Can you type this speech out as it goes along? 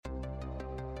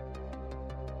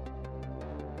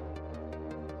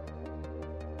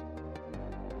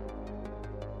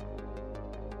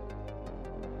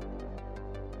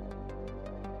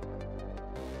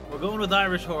We're going with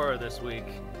Irish horror this week.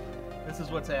 This is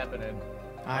what's happening.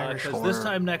 Irish horror. Because this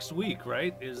time next week,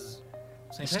 right, is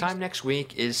St. This time next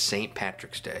week is St.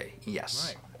 Patrick's Day.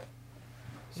 Yes. Right.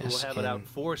 So Yes, we'll have it out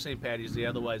for St. Patty's Day.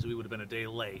 Otherwise, we would have been a day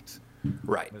late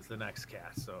Right. with the next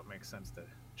cast. So it makes sense to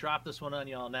drop this one on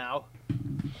y'all now.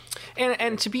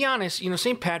 And to be honest,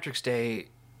 St. Patrick's Day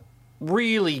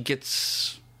really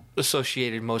gets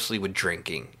associated mostly with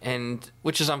drinking, and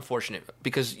which is unfortunate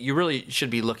because you really should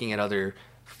be looking at other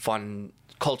fun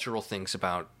cultural things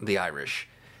about the Irish.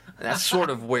 That's sort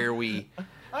of where we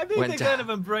I think went they kind of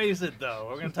embrace it, though.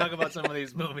 We're going to talk about some of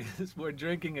these movies where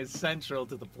drinking is central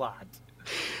to the plot.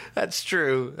 That's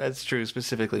true. That's true.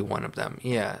 Specifically one of them.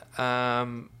 Yeah.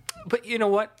 But you know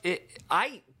what?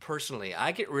 I personally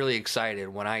get really excited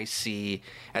when I see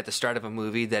at the start of a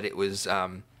movie that it was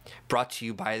brought to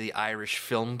you by the Irish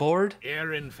Film Board.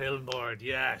 Erin Film Board,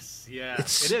 yes. Yeah.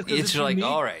 It's it is. it's like,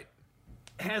 all right.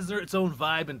 Has its own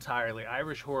vibe entirely.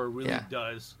 Irish horror really Yeah.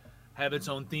 does have its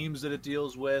own themes that it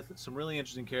deals with. Some really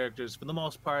interesting characters. For the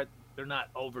most part, they're not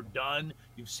overdone.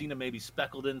 You've seen them maybe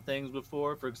speckled in things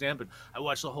before. For example, I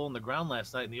watched The Hole in the Ground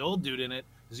last night, and the old dude in it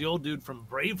is the old dude from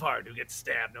Braveheart who gets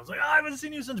stabbed. And I was like, I haven't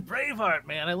seen you since Braveheart,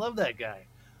 man. I love that guy.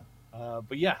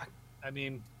 But yeah, I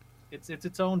mean, it's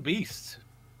its own beast.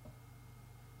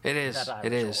 It is. That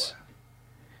It Irish is. horror.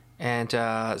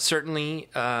 And certainly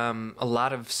a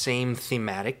lot of same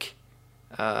thematic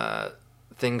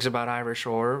things about Irish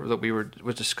horror that we were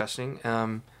discussing.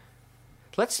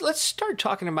 Let's start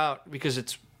talking about, because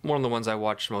it's one of the ones I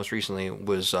watched most recently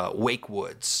was Wake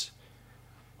Woods.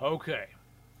 Okay.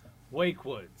 Wake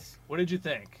Woods. What did you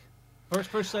think?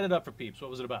 First set it up for peeps. What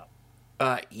was it about?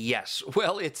 Yes.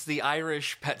 Well, it's the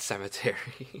Irish Pet Cemetery.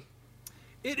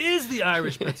 It is the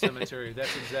Irish Pet Cemetery.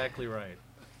 That's exactly right.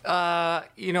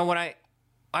 When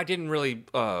I didn't really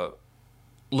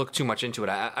look too much into it.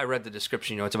 I read the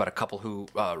description. It's about a couple who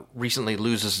recently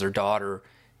loses their daughter,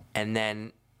 and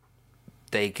then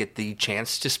they get the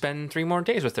chance to spend 3 more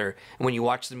days with her. And when you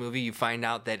watch the movie, you find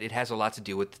out that it has a lot to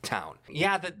do with the town.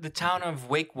 Yeah, the town of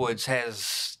Wake Woods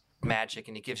has magic,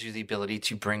 and it gives you the ability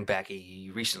to bring back a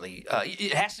recently.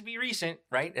 It has to be recent,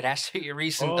 right? It has to be a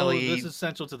recently. Oh, this is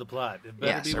central to the plot. It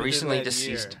better Yes, be a within recently that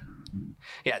deceased. year.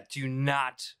 Yeah, do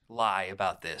not lie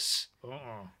about this.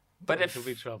 But It if could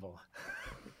be trouble.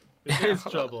 It is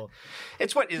trouble.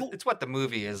 it's what the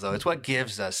movie is, though. It's what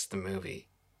gives us the movie.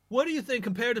 What do you think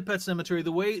compared to Pet Cemetery,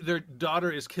 the way their daughter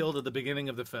is killed at the beginning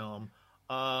of the film,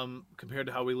 compared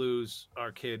to how we lose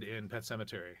our kid in Pet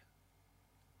Cemetery?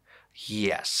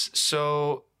 Yes.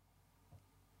 So,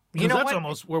 That's what?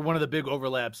 almost where one of the big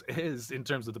overlaps is in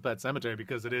terms of the Pet Cemetery,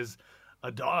 because it is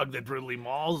a dog that brutally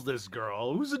mauls this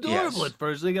girl, who's adorable Yes. at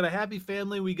first. They got a happy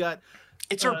family. We got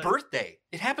It's her birthday.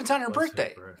 It happens on her what's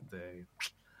birthday. birthday.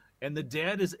 And the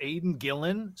dad is Aidan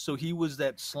Gillen, so he was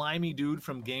that slimy dude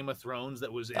from Game of Thrones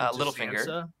that was in Littlefinger.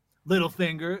 Sansa.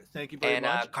 Littlefinger, thank you very And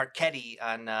much. Carcetti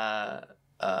on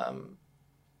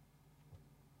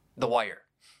The Wire.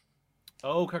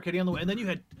 Oh, Carcetti on the way. And then you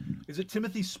had, is it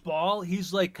Timothy Spall?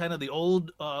 He's like kind of the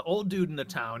old dude in the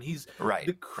town. He's Right.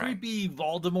 the creepy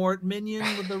Voldemort minion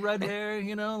with the red hair,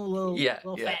 little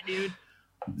fat dude.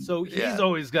 So he's Yeah.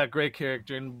 always got great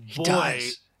character, and boy,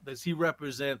 does. he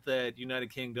represent that United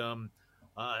Kingdom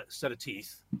set of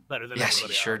teeth better than Yes, he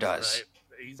everybody sure else, does. Right?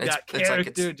 He's It's- got it's like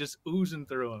character it's- just oozing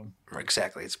through him.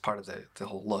 Exactly. It's part of the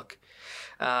whole look.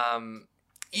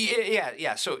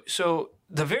 Yeah. So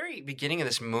the very beginning of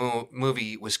this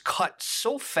movie was cut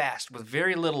so fast with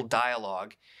very little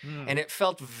dialogue, and it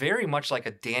felt very much like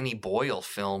a Danny Boyle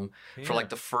film for like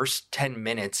the first 10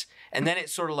 minutes, and then it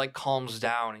sort of like calms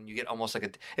down, and you get almost like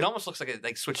it almost looks like it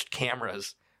like switched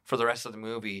cameras for the rest of the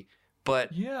movie.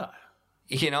 But Yeah.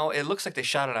 it looks like they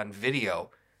shot it on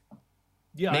video.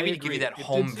 Yeah, Maybe I to give you agree. that It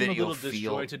home did seem a video little feel.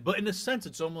 disjointed, but in a sense,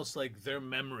 it's almost like their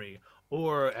memory,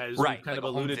 or as we Right, kind like of a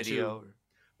home alluded video. to,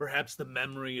 perhaps the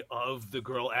memory of the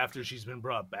girl after she's been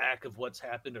brought back of what's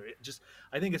happened, or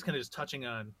I think it's kind of just touching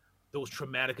on those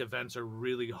traumatic events are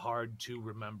really hard to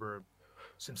remember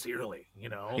sincerely,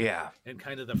 Yeah. and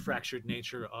kind of the fractured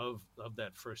nature of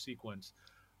that first sequence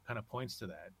kind of points to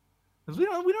that, because we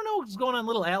don't know what's going on in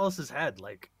little Alice's head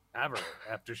like ever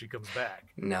after she comes back.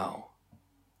 No.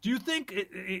 Do you think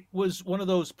it was one of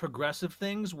those progressive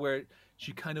things where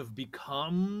she kind of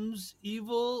becomes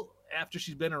evil after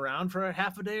she's been around for a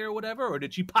half a day or whatever, or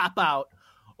did she pop out?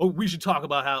 Oh, we should talk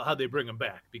about how they bring him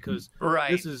back, because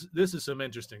Right. this is some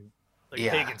interesting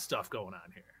pagan stuff going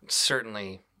on here.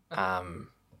 Certainly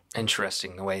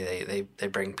interesting the way they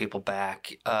bring people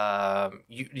back.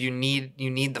 You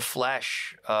need the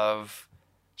flesh of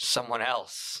someone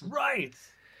else, Right.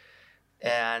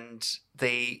 and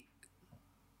they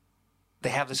they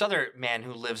have this other man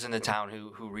who lives in the town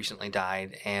who recently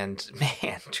died, and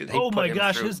man, do they Oh put my him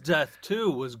gosh, through. his death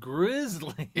too was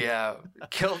grisly. Yeah,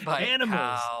 killed by Animals. a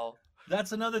cow.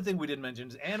 That's another thing we didn't mention.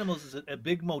 Is animals is a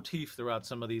big motif throughout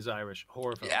some of these Irish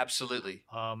horror films. Yeah, absolutely.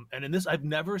 And in this, I've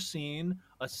never seen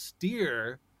a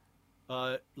steer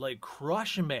like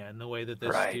crush a man the way that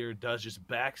this Right. steer does. Just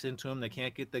backs into him. They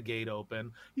can't get the gate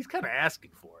open. He's kind of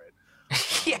asking for it.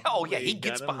 Yeah, oh yeah, They he got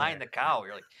gets him behind there. the cow.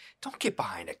 You're like, don't get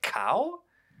behind a cow.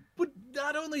 But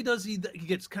not only does he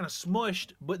gets kind of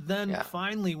smushed, but then Yeah.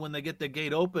 finally when they get the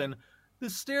gate open, the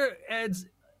steer adds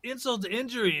insult to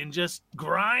injury and just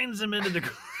grinds him into the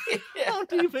ground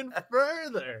even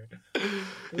further.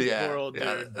 This Yeah, poor old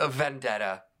yeah, dude. a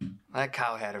vendetta. That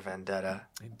cow had a vendetta.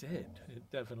 It did. It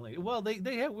definitely. Well, we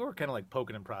were kind of like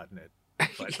poking and prodding it.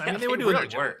 But, I Yeah, mean, they were doing really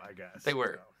their job, were. I guess. They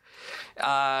were.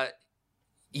 So.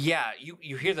 Yeah,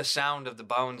 you hear the sound of the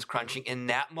bones crunching in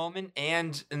that moment,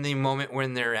 and in the moment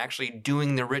when they're actually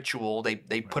doing the ritual. They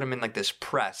put him in like this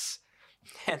press,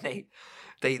 and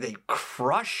they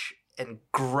crush and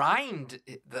grind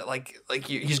like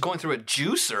he's going through a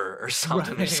juicer or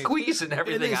something. They're Right. squeezing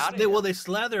everything out of him. Well, they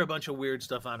slather a bunch of weird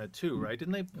stuff on it too, right?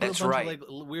 Didn't they put That's a bunch right. of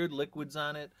like weird liquids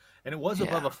on it? And it was Yeah.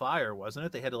 above a fire, wasn't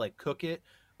it? They had to like cook it,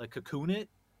 like cocoon it.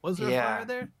 Was there a Yeah. fire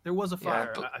there? There was a Yeah,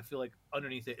 fire. but- I feel like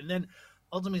underneath it, and then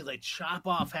ultimately they chop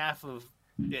off half of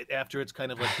it after it's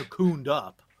kind of like cocooned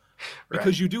up,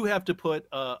 because you do have to put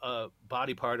a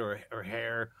body part or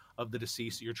hair of the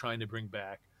deceased that you're trying to bring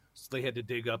back. So they had to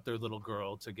dig up their little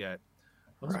girl to get.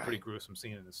 That was a pretty Right. gruesome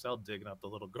scene in itself, digging up the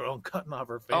little girl and cutting off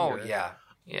her finger. Oh yeah,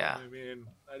 yeah. I mean,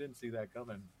 I didn't see that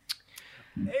coming.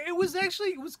 It was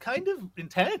kind of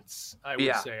intense, I would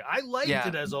Yeah. say. I liked Yeah.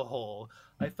 it as a whole.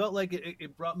 I felt like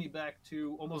it brought me back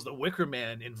to almost the Wicker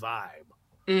Man in vibe.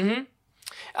 Mm-hmm.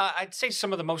 I'd say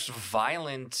some of the most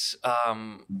violent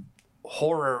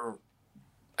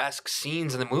horror-esque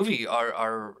scenes in the movie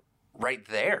are right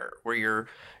there, where you're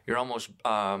almost.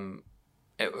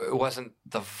 It wasn't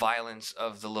the violence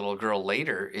of the little girl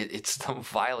later. It's the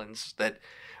violence that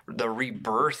the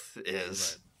rebirth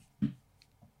is.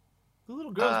 The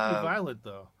little girl's pretty violent,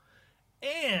 though.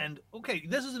 And, okay,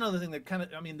 this is another thing that kind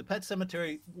of, I mean, the Pet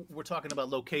Cemetery, we're talking about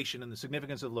location and the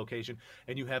significance of the location,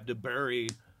 and you have to bury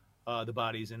the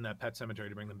bodies in that pet cemetery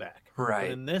to bring them back. Right.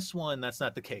 But in this one, that's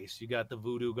not the case. You got the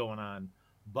voodoo going on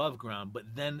above ground, but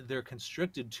then they're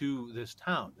constricted to this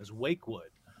town, this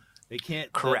Wakewood. They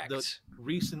can't. Correct. The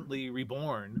recently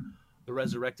reborn, the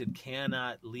resurrected,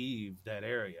 cannot leave that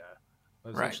area.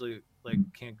 Essentially, like,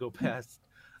 can't go past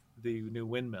the new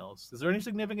windmills. Is there any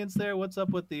significance there? What's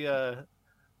up with the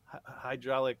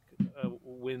hydraulic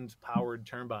wind-powered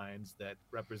turbines that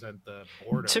represent the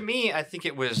border? To me, I think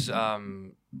it was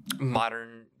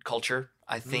modern culture.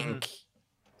 I think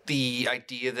the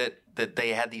idea that they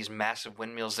had these massive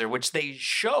windmills there, which they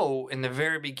show in the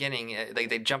very beginning,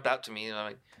 they jumped out to me. And I'm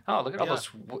like, oh, look at all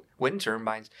those wind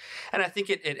turbines. And I think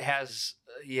it has,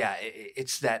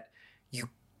 it's that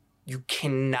you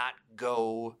cannot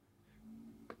go,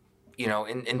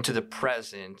 into the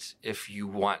present if you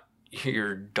want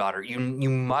your daughter. You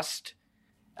must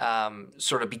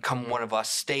sort of become one of us,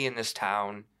 stay in this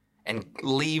town, and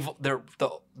leave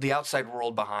the outside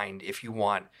world behind if you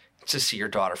want to see your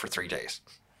daughter for 3 days.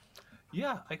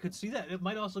 Yeah, I could see that. It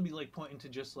might also be like pointing to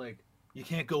just like you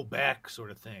can't go back sort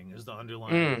of thing is the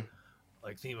underlying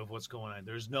like theme of what's going on.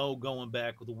 There's no going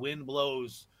back. The wind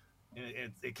blows,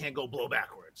 and it can't go blow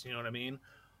backwards. You know what I mean?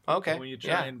 Okay. And when you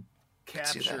try and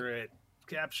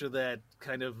capture that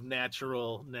kind of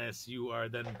naturalness, you are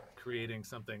then creating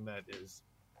something that is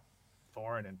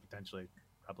foreign and potentially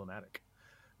problematic.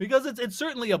 Because it's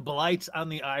certainly a blight on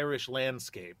the Irish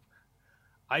landscape.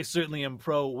 I certainly am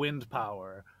pro wind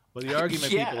power, but the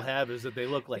argument people have is that they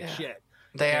look like shit.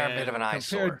 They are a bit of an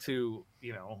eyesore. Compared to,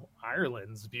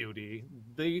 Ireland's beauty,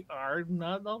 they are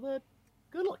not all that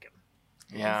good looking.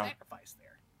 Yeah. Sacrifice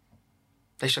there.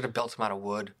 They should have built them out of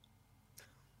wood.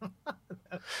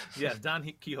 Yeah, Don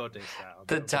Quixote style.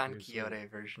 The Don Quixote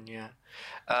version, yeah.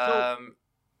 So,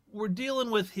 we're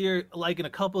dealing with here, like in a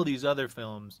couple of these other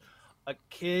films, a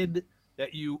kid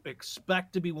that you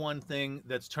expect to be one thing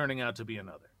that's turning out to be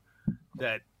another.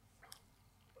 That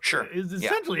is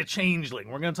essentially a changeling.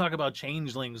 We're going to talk about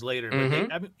changelings later.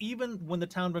 But even when the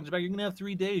town brings it back, you're going to have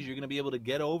 3 days. You're going to be able to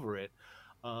get over it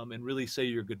and really say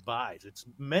your goodbyes. It's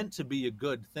meant to be a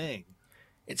good thing.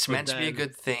 It's meant to be a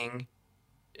good thing.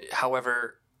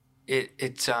 However,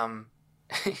 it's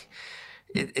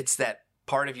it's that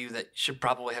part of you that should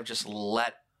probably have just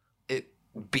let it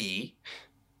be,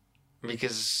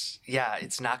 because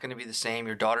it's not going to be the same.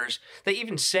 Your daughters, they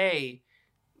even say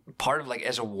part of like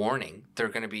as a warning. They're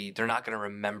not going to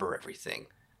remember everything.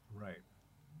 Right.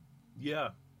 Yeah.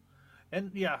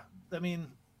 And yeah, I mean,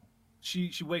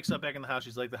 she wakes up back in the house.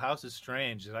 She's like, the house is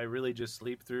strange. Did I really just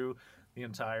sleep through the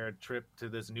entire trip to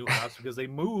this new house? Because they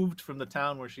moved from the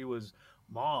town where she was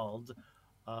mauled.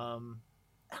 I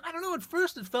don't know. At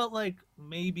first, it felt like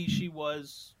maybe she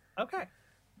was okay.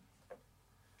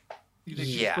 You think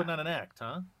she's putting on an act,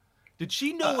 huh? Did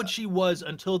she know what she was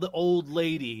until the old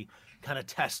lady kind of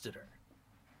tested her?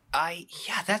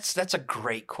 That's a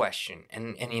great question,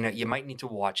 and you know, you might need to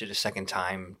watch it a second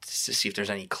time to see if there's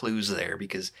any clues there,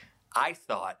 because I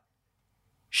thought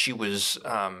she was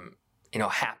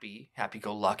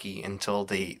happy-go-lucky until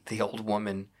the old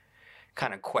woman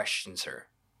kind of questions her.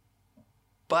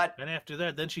 But and after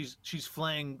that, then she's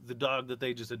flaying the dog that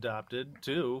they just adopted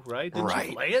too, right? Didn't right.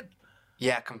 she flay it?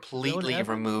 Yeah, completely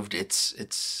removed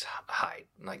its hide.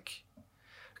 Like,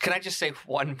 can I just say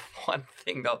one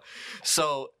thing though?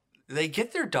 So they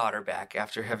get their daughter back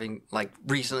after having like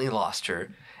recently lost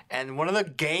her, and one of the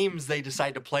games they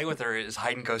decide to play with her is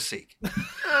hide and go seek.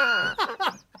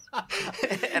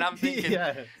 And I'm thinking,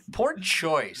 poor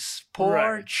choice.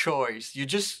 You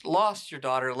just lost your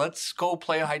daughter. Let's go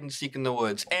play hide and seek in the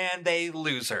woods, and they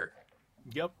lose her.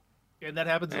 Yep. And that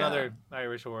happens in other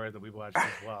Irish horror that we've watched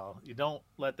as well. You don't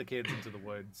let the kids into the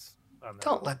woods.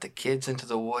 Don't let the kids into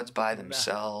the woods by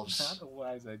themselves. Not a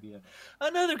wise idea.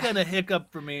 Another kind of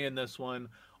hiccup for me in this one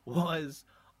was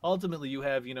ultimately you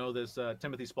have, this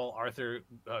Timothy Spall Arthur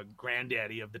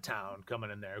granddaddy of the town coming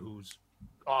in there who's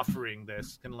offering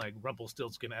this kind of like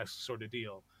Rumpelstiltskin-esque sort of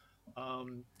deal.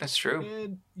 That's true.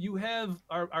 And you have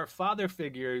our father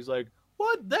figure. He's like,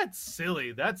 what? That's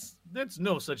silly. That's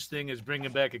no such thing as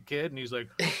bringing back a kid. And he's like,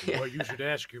 well, you should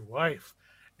ask your wife.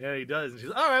 Yeah, he does. And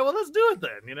she's all right. Well, let's do it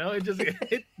then. It just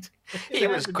he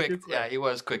was quick. Yeah, he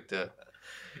was quick to.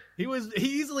 He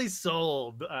easily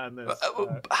sold on this.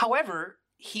 However,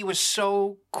 he was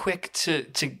so quick to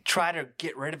try to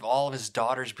get rid of all of his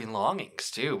daughter's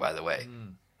belongings too. By the way,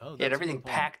 he had everything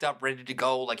packed up, ready to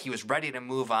go. Like he was ready to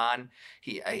move on.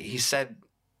 He said.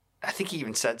 I think he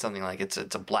even said something like it's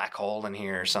a black hole in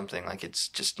here or something. Like it's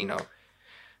just the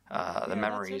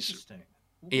memories. That's interesting.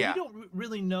 Yeah. We don't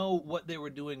really know what they were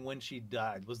doing when she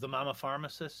died. Was the mom a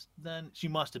pharmacist then? She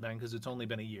must have been, because it's only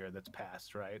been a year that's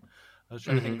passed, right? I was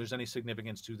trying to think if there's any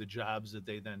significance to the jobs that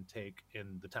they then take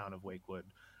in the town of Wakewood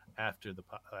after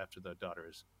the daughter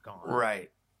is gone.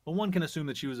 Right. Well, one can assume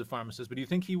that she was a pharmacist, but do you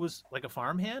think he was like a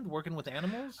farmhand working with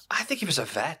animals? I think he was a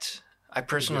vet. I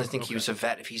personally think he was a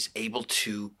vet if he's able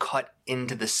to cut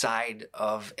into the side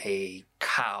of a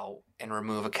cow and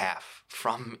remove a calf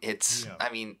from its. Yeah. I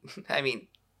mean,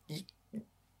 I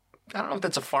don't know if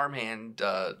that's a farmhand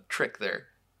trick there.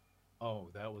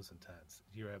 Oh, that was intense.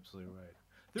 You're absolutely right.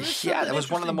 That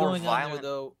was one of the more violent.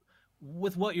 Though,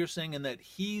 with what you're saying, in that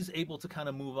he's able to kind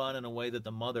of move on in a way that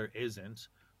the mother isn't.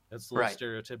 That's a little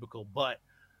stereotypical, but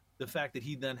the fact that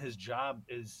his job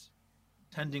is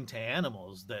tending to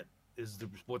animals that is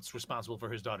what's responsible for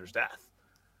his daughter's death.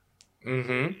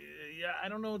 Mm-hmm. Yeah, I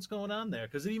don't know what's going on there,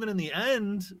 because even in the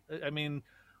end, I mean,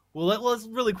 well, let's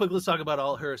really quick. Let's talk about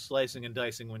all her slicing and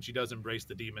dicing when she does embrace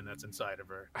the demon that's inside of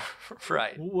her.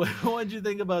 Right. What did you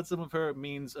think about some of her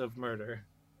means of murder?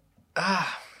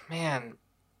 Man.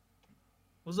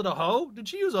 Was it a hoe? Did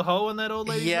she use a hoe in that old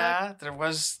lady's neck? There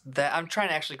was that. I'm trying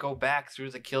to actually go back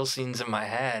through the kill scenes in my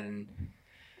head and.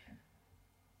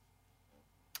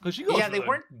 Because she goes for they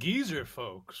weren't geezer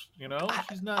folks,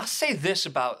 She's not. I'll say this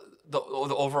about the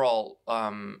overall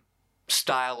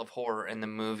style of horror in the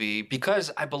movie,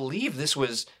 because I believe this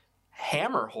was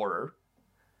Hammer Horror,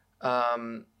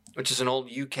 which is an old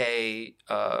UK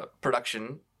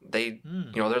production. They,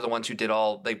 they're the ones who did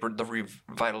the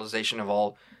revitalization of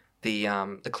all the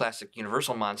classic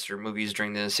Universal monster movies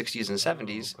during the 60s and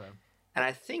 70s, and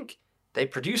I think they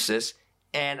produced this.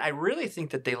 And I really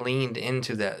think that they leaned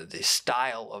into the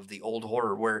style of the old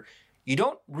horror, where you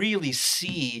don't really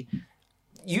see...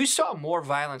 You saw more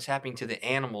violence happening to the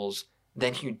animals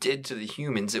than you did to the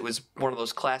humans. It was one of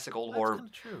those classic old horror...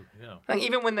 That's kind of true, yeah. Like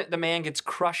even when the man gets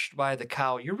crushed by the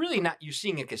cow, you're really not... You're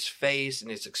seeing like his face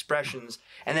and his expressions,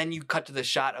 and then you cut to the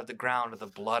shot of the ground, of the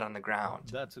blood on the ground.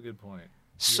 That's a good point.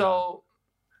 So,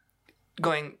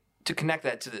 going... To connect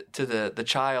that to the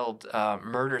child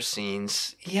murder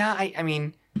scenes, I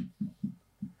mean,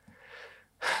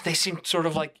 they seem sort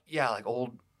of like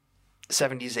old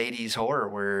 70s, 80s horror,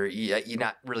 where you're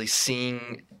not really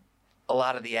seeing a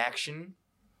lot of the action.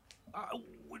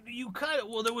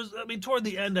 There was, toward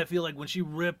the end, I feel like when she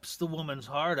rips the woman's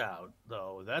heart out,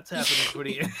 though, that's happening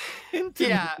pretty intimately.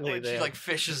 Yeah, when she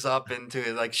fishes up into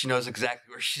it, like she knows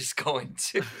exactly where she's going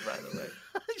to, by the way.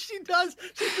 She does.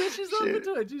 She pushes up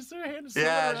into it. She's her hand.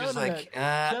 Yeah, she's like,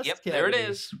 yep, there it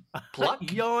is. Pluck.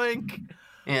 Yoink.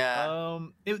 Yeah.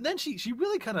 Then she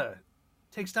really kind of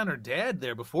takes down her dad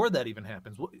there before that even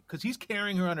happens, because he's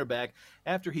carrying her on her back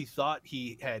after he thought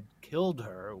he had killed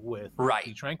her with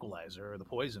the tranquilizer or the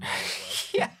poison.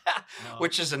 Yeah,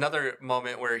 which is another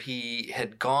moment where he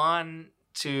had gone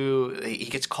to. He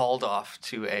gets called off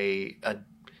to a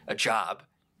job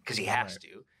because he has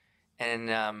to, and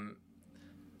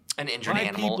an injured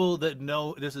animal. People that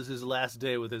know this is his last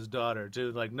day with his daughter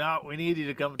too, like, no, we need you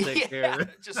to come take care of it.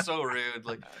 Just so rude.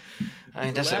 Like, I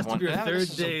mean, last of your third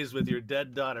days with your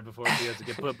dead daughter before she has to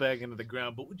get put back into the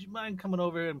ground. But would you mind coming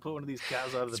over and put one of these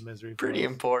cows out of the misery? Pretty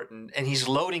important. And he's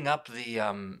loading up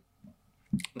the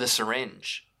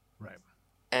syringe, right?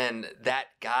 And that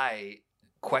guy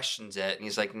questions it, and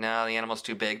he's like, "No, the animal's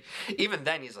too big." Even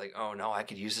then, he's like, "Oh no, I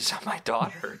could use this on my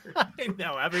daughter." I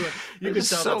know, everyone. You could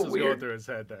tell so that's what's going through his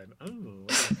head then. Oh,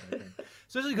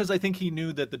 especially because I think he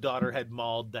knew that the daughter had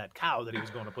mauled that cow that he was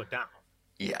going to put down.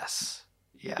 Yes.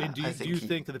 Yeah. And do you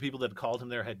think that the people that called him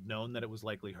there had known that it was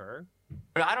likely her?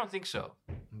 I don't think so.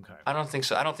 Okay. I don't think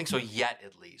so. I don't think so yet,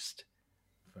 at least.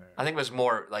 Fair. I think it was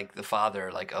more like the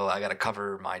father, like, "Oh, I got to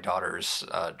cover my daughter's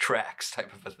tracks,"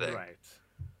 type of a thing. Right.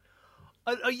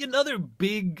 Another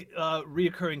big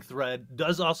reoccurring thread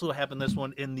does also happen. This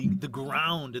one in the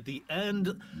ground at the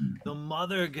end, the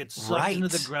mother gets sucked into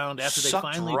the ground after they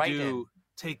finally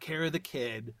take care of the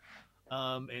kid.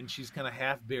 And she's kind of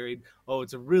half buried. Oh,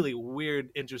 it's a really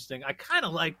weird, interesting. I kind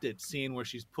of liked it, scene where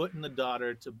she's putting the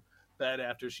daughter to bed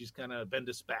after she's kind of been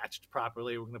dispatched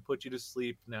properly. We're going to put you to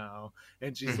sleep now.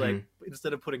 And she's like,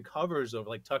 instead of putting covers over,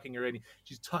 like tucking her in,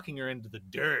 she's tucking her into the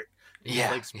dirt. She's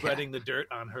like spreading the dirt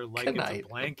on her like it's a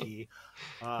blankie.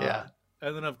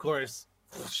 And then, of course,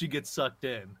 she gets sucked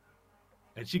in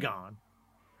and she gone.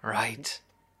 Right.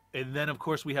 And then, of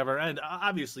course, we have our end.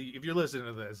 Obviously, if you're listening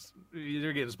to this,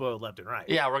 you're getting spoiled left and right.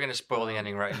 Yeah, we're going to spoil the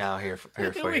ending right now here for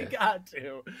you. We got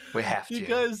to. We have to.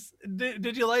 Because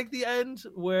did you like the end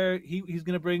where he's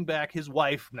going to bring back his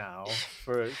wife now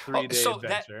for a 3-day adventure? So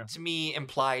that, to me,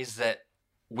 implies that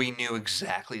we knew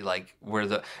exactly, like, where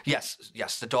the... Yes,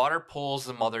 the daughter pulls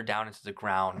the mother down into the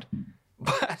ground.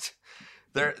 But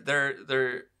they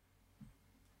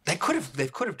could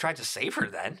have tried to save her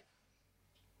then.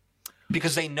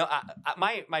 Because they know,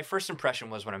 my first impression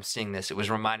was when I'm seeing this, it was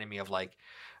reminding me of like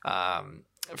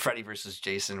Freddy versus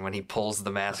Jason when he pulls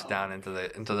the mask down into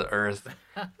the earth.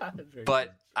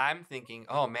 But I'm thinking,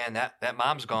 oh man, that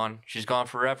mom's gone. She's gone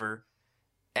forever.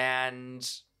 And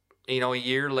a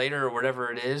year later or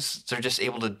whatever it is, they're just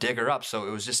able to dig her up. So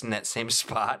it was just in that same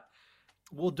spot.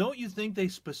 Well, don't you think they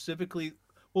specifically?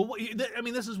 Well, I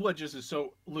mean, this is what just is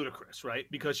so ludicrous, right?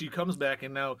 Because she comes back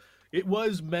and now. It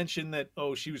was mentioned that,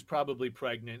 she was probably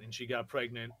pregnant, and she got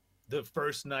pregnant the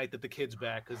first night that the kid's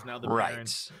back, because now the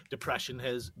parents' depression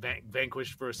has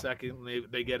vanquished for a second, and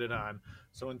they get it on.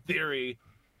 So in theory,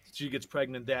 she gets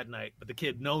pregnant that night, but the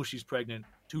kid knows she's pregnant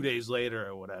 2 days later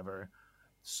or whatever.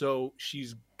 So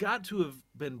she's got to have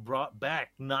been brought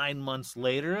back 9 months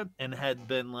later and had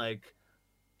been, like,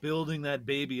 building that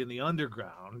baby in the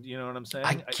underground. You know what I'm saying?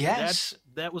 I guess.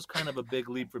 That was kind of a big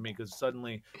leap for me, because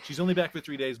suddenly she's only back for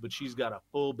 3 days, but she's got a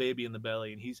full baby in the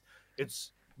belly, and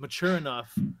it's mature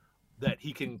enough that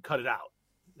he can cut it out.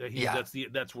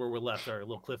 That's where we're left. Our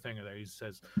little cliffhanger there. He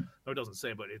says, no, it doesn't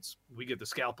say, but we get the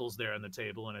scalpels there on the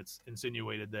table, and it's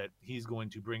insinuated that he's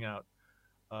going to bring out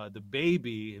the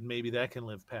baby, and maybe that can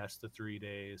live past the 3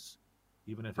 days,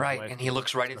 even if and he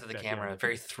looks right into the camera.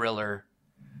 Very Thriller.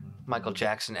 Michael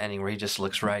Jackson ending where he just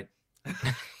looks right.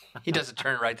 He doesn't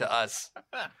turn right to us.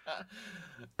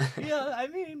 Yeah, I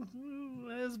mean,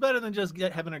 it's better than just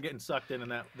having her getting sucked in,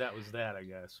 and that was that, I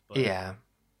guess. But yeah.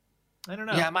 I don't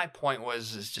know. Yeah, my point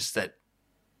is just that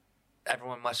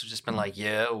everyone must have just been like,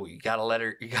 "Yo, you gotta let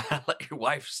your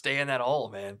wife stay in that hole,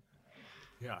 man."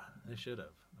 Yeah, they should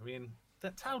have. I mean,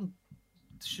 that town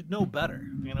should know better.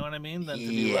 You know what I mean? Than to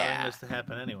be allowing this to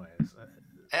happen, anyways.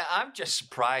 I'm just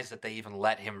surprised that they even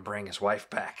let him bring his wife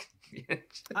back.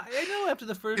 I know after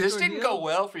the first. This didn't go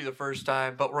well for you the first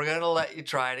time, but we're gonna let you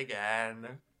try it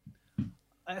again.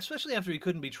 Especially after he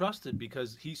couldn't be trusted,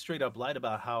 because he straight up lied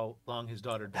about how long his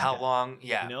daughter died. How long?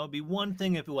 Yeah. It'd be one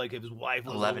thing if his wife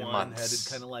was 11 the one months.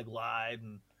 had kind of like lied,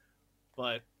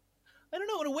 but I don't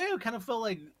know. In a way, it kind of felt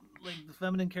like the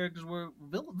feminine characters were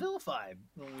vilified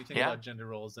when we think about gender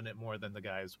roles in it more than the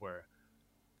guys were.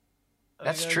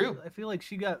 That's true. I feel like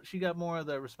she got more of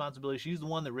the responsibility. She's the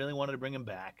one that really wanted to bring him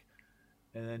back,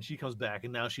 and then she comes back,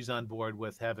 and now she's on board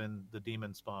with having the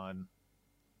demon spawn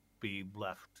be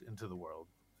left into the world.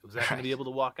 Was that going to be able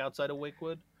to walk outside of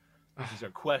Wakewood? These are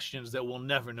questions that we'll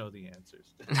never know the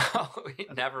answers to. No, we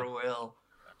never will.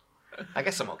 I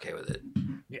guess I'm okay with it.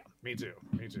 Yeah, me too.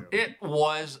 Me too. It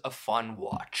was a fun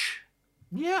watch.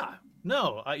 Yeah.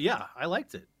 No, yeah, I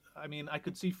liked it. I mean, I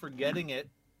could see forgetting it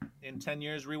in 10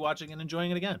 years, rewatching and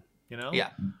enjoying it again. You know? Yeah.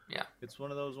 It's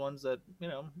one of those ones that, you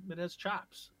know, it has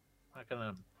chops. I'm not going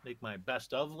to make my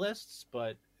best of lists,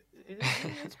 but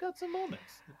it's got some moments.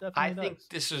 It definitely I think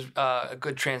this is a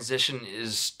good transition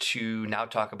is to now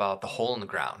talk about The Hole in the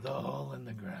Ground. The Hole in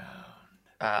the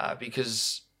Ground.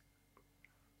 Because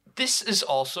this is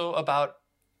also about,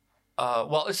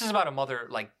 this is about a mother,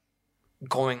 like,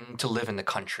 going to live in the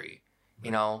country,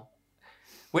 you know?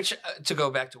 Which, to go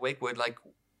back to Wakewood, like,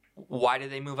 why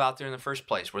did they move out there in the first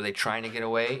place? Were they trying to get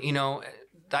away? You know,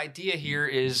 the idea here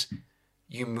is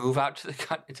you move out to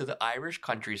the Irish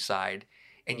countryside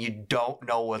and you don't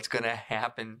know what's going to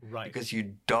happen because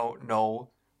you don't know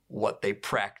what they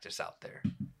practice out there.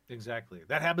 Exactly.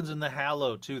 That happens in the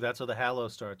Hallow, too. That's how the Hallow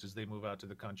starts, is they move out to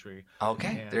the country.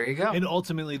 Okay, there you go. And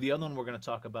ultimately, the other one we're going to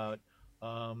talk about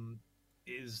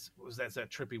that's that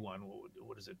trippy one.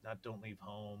 What is it? Not Don't Leave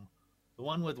Home. The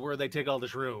one where they take all the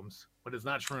shrooms, but it's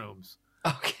not shrooms.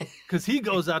 Okay. Because he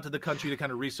goes out to the country to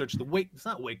kind of research it's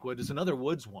not Wakewood, it's another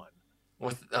woods one.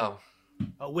 Without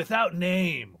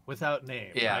Name.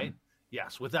 Yeah. Right?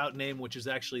 Yes, Without Name, which is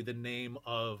actually the name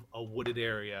of a wooded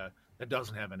area that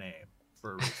doesn't have a name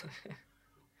for a reason.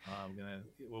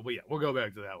 We'll go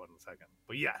back to that one in a second.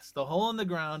 But yes, The Hole in the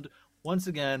Ground, once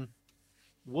again,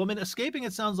 woman escaping,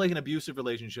 it sounds like an abusive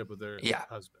relationship with her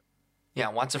husband. Yeah,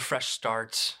 wants a fresh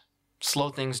start, slow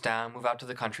things down, move out to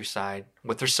the countryside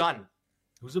with her son.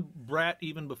 Who's a brat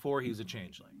even before he's a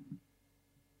changeling.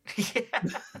 Yeah.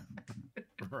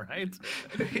 Right?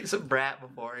 He's a brat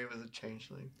before he was a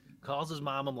changeling. Calls his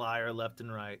mom a liar left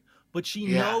and right. But she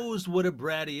knows what a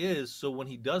brat he is, so when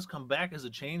he does come back as a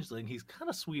changeling, he's kind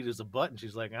of sweet as a button.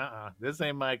 She's like, this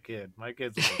ain't my kid. My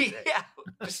kid's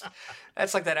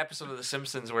that's like that episode of The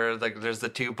Simpsons where like there's the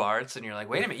two Barts, and you're like,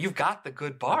 wait a minute, you've got the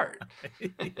good Bart.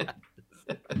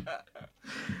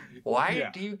 Why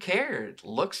do you care? It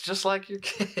looks just like your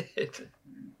kid.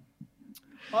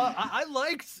 I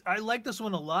liked this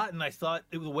one a lot, and I thought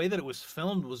the way that it was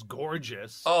filmed was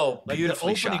gorgeous. Oh, like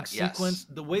beautifully the opening shot. sequence,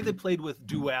 the way they played with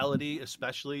duality,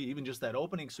 especially even just that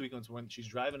opening sequence when she's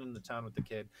driving in the town with the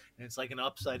kid, and it's like an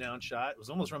upside down shot. It was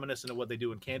almost reminiscent of what they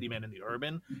do in Candyman in the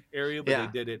urban area, but they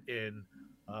did it in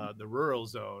the rural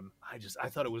zone. I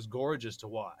thought it was gorgeous to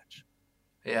watch.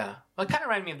 Yeah, well, it kind of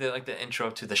reminded me of the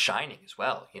intro to The Shining as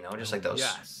well. You know, just like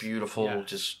those beautiful,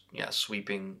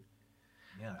 sweeping.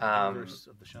 Yeah, the universe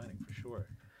of The Shining for sure.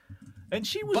 And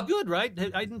she was good, right?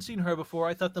 I hadn't seen her before.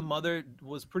 I thought the mother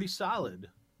was pretty solid.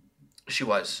 She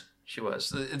was.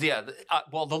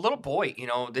 Well, the little boy, you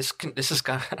know, this is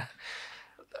kind of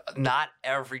not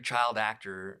every child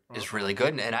actor is really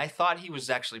good, and I thought he was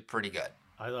actually pretty good.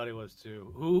 I thought he was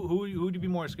too. Who would you be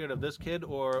more scared of, this kid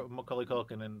or Macaulay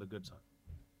Culkin in The Good Son?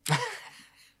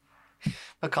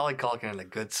 Macaulay Culkin in The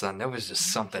Good Son. There was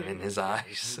just something in his eyes.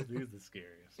 He's the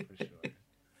scariest for sure.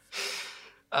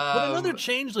 But another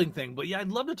changeling thing. But yeah, I'd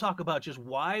love to talk about just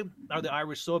why are the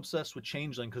Irish so obsessed with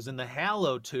changeling? Because in the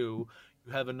Hallow 2,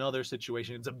 you have another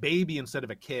situation. It's a baby instead of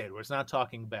a kid, where it's not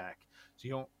talking back, so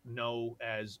you don't know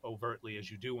as overtly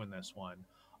as you do in this one.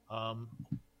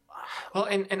 Well,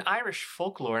 in Irish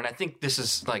folklore, and I think this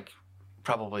is like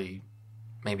probably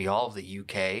maybe all of the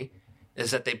UK,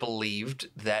 is that they believed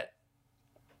that,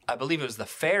 I believe it was the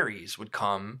fairies would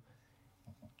come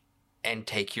and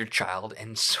take your child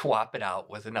and swap it out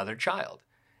with another child.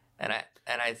 And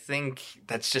I think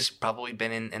that's just probably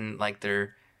been in like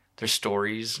their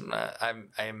stories. I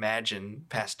imagine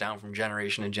passed down from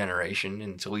generation to generation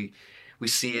until we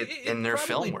see it in their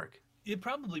film work. It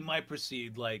probably might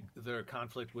precede like their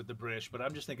conflict with the British, but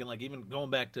I'm just thinking like even going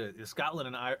back to Scotland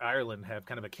and Ireland have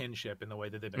kind of a kinship in the way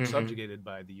that they've been subjugated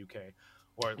by the UK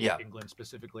or England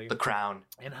specifically. The Crown.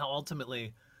 And how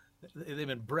ultimately they've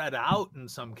been bred out in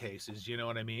some cases, you know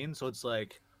what I mean? So it's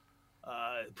like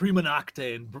Prima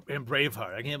Nocte and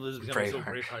Braveheart. I can't believe this is becoming so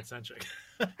Braveheart-centric.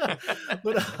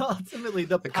 But ultimately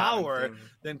the power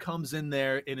then comes in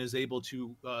there and is able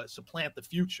to supplant the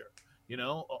future, you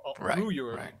know,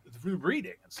 through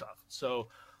breeding and stuff. So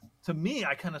to me,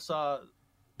 I kind of saw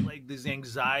like these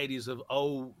anxieties of,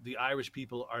 the Irish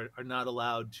people are not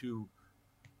allowed to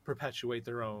perpetuate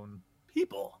their own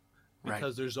people.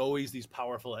 Because there's always these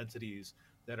powerful entities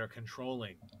that are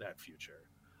controlling that future.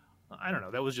 I don't know.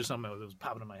 That was just something that was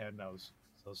popping in my head, and I was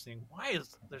seeing, why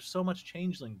is there so much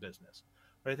changeling business?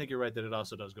 But I think you're right that it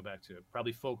also does go back to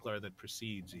probably folklore that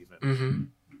precedes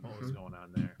even what was going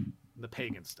on there. And the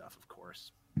pagan stuff, of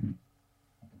course.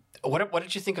 What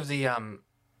did you think of the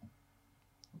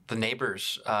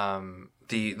neighbors,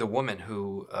 the woman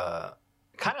who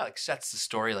kind of like sets the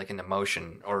story like into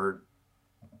motion, or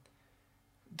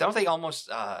don't they almost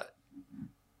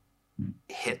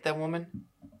hit that woman?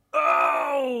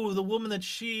 Oh, the woman that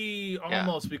she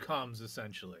almost becomes,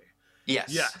 essentially.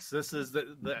 Yes. Yes, this is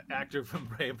the actor from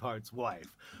Braveheart's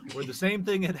wife, where the same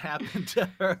thing had happened to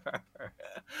her,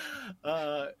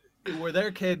 where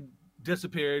their kid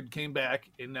disappeared, came back,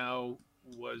 and now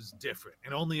was different,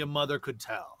 and only a mother could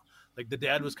tell. Like, the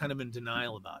dad was kind of in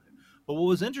denial about it. But what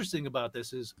was interesting about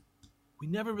this is we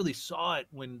never really saw it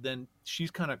when then she's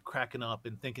kind of cracking up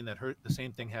and thinking that the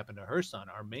same thing happened to her son,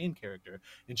 our main character,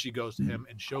 and she goes to him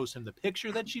and shows him the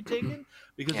picture that she'd taken,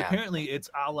 because apparently it's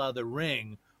a la The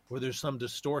Ring, where there's some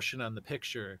distortion on the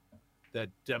picture that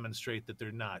demonstrate that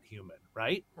they're not human,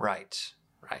 right? Right.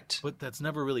 But that's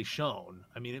never really shown.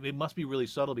 I mean, it must be really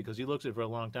subtle, because he looks at it for a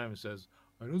long time and says,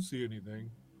 I don't see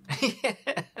anything.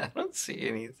 I don't see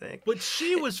anything. But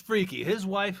she was freaky. His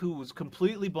wife, who was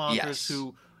completely bonkers,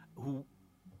 who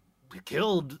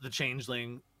killed the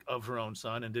changeling of her own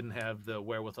son and didn't have the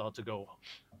wherewithal to go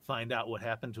find out what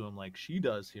happened to him like she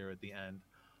does here at the end.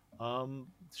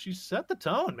 She set the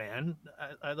tone, man.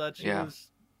 I thought she was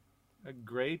a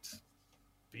great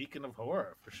beacon of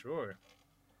horror, for sure.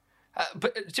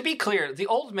 But to be clear, the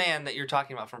old man that you're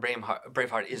talking about from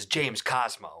Braveheart is James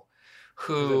Cosmo,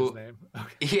 who, is that his name?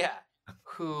 Okay.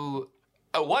 who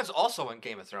was also in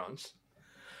Game of Thrones.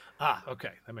 Ah,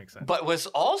 okay, that makes sense. But was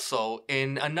also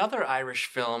in another Irish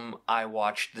film I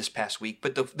watched this past week.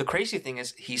 But the crazy thing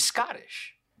is, he's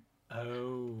Scottish.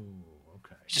 Oh,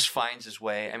 okay. He just finds his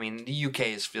way. I mean, the UK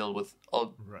is filled with a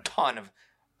ton of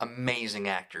amazing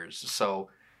actors. So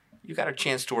you got a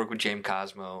chance to work with James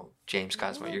Cosmo,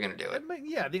 you're going to do it.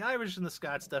 Yeah, the Irish and the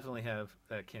Scots definitely have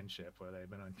that kinship where they've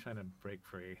been trying to break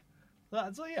free.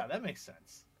 So yeah, that makes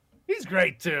sense. He's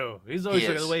great too. He's always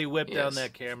the way he whipped down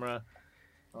that camera.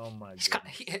 Oh my god!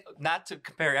 Not to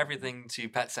compare everything to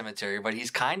Pet Sematary, but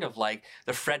he's kind of like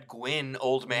the Fred Gwynn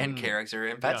old man character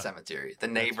in Pet Sematary, the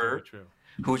neighbor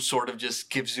who sort of just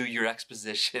gives you your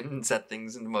exposition and set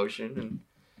things into motion. And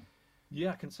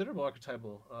yeah, considerable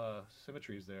archetypal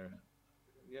symmetries there.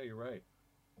 Yeah, you're right.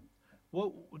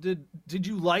 What did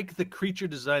you like the creature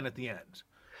design at the end?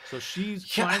 So she's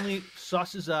finally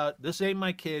susses out, this ain't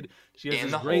my kid. She has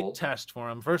this great test for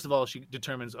him. First of all, she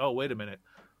determines, oh, wait a minute.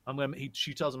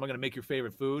 She tells him, I'm going to make your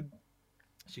favorite food.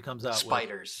 She comes out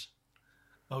spiders.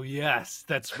 Oh, yes,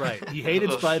 that's right. He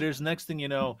hated spiders. Next thing you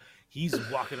know, he's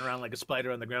walking around like a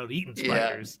spider on the ground eating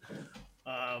spiders.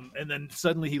 Yeah. And then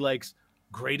suddenly he likes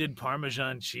grated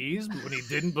Parmesan cheese when he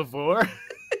didn't before.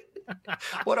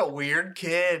 What a weird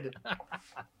kid.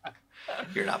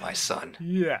 You're not my son.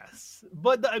 Yes.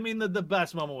 But, I mean, the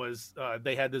best moment was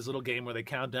they had this little game where they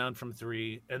count down from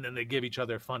 3, and then they give each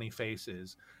other funny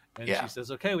faces. And she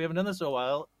says, okay, we haven't done this in a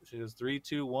while. She goes, 3,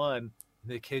 2, 1. And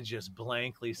the kid just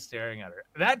blankly staring at her.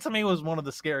 That, to me, was one of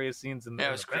the scariest scenes in the film.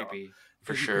 It was creepy,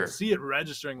 for sure. You could see it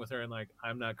registering with her and like,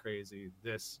 I'm not crazy.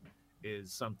 This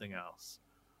is something else.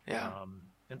 Yeah.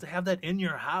 And to have that in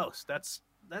your house, that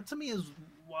to me is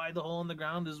why The Hole in the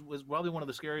Ground was probably one of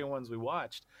the scarier ones we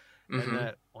watched. And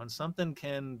that when something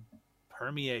can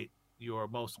permeate your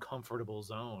most comfortable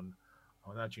zone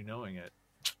without you knowing it.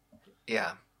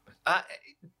 Yeah.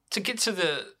 To get to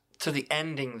the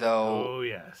ending, though. Oh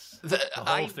yes, the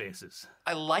whole faces.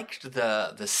 I liked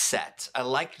the set. I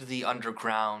liked the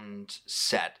underground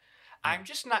set. I'm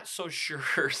just not so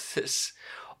sure this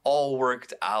all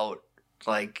worked out.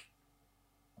 Like,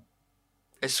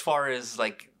 as far as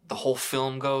like the whole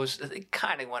film goes, it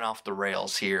kind of went off the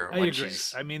rails here. I agree.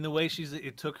 I mean, the way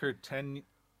it took her 10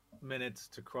 minutes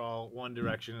to crawl one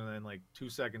direction and then like 2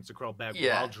 seconds to crawl back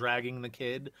while dragging the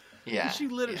kid. Yeah.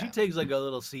 And she takes like a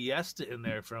little siesta in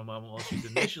there for a moment while she's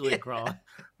initially crawling.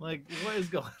 Like, what is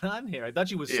going on here? I thought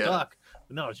she was stuck.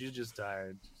 But no, she's just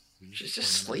tired. She's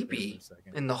just sleepy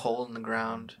in the hole in the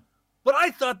ground. But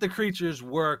I thought the creatures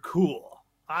were cool.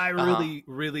 I really,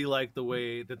 really like the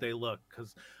way that they look,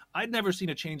 because I'd never seen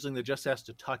a changeling that just has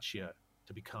to touch you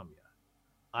to become you.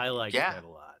 I liked that a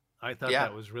lot. I thought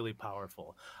that was really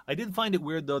powerful. I did find it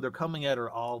weird, though. They're coming at her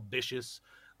all vicious,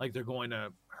 like they're going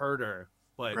to hurt her.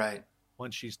 But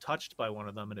when she's touched by one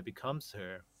of them and it becomes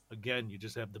her, again, you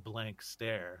just have the blank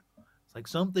stare. It's like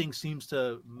something seems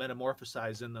to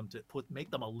metamorphosize in them to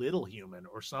make them a little human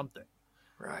or something.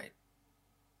 Right.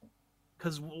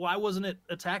 Because why wasn't it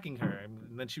attacking her?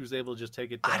 And then she was able to just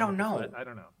take it down. I don't know. I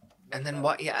don't know. And then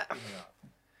what? Yeah.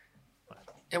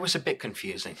 It was a bit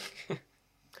confusing.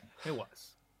 It was.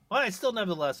 Well, I still,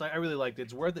 nevertheless, I really liked it.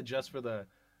 It's worth it just for the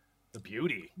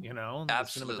beauty, you know?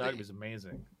 Absolutely. The cinematography is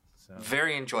amazing.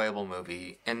 Very enjoyable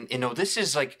movie. And, this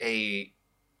is like a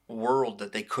world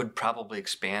that they could probably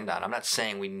expand on. I'm not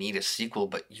saying we need a sequel,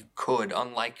 but you could.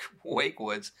 Unlike Wake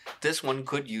Woods, this one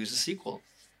could use a sequel.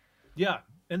 Yeah.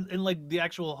 And like the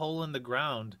actual hole in the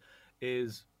ground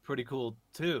is pretty cool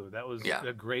too. That was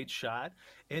a great shot.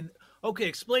 And okay,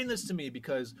 explain this to me,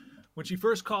 because when she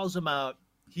first calls him out,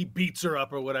 he beats her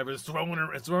up or whatever, throwing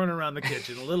her around the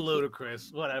kitchen, a little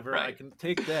ludicrous, whatever. Right. I can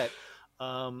take that.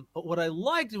 But what I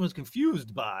liked and was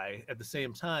confused by at the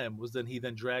same time was then he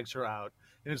then drags her out.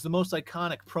 And it's the most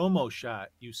iconic promo shot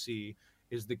you see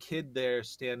is the kid there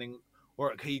standing,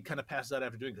 or he kind of passes out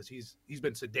after doing, because he's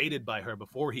been sedated by her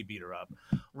before he beat her up.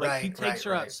 Like he takes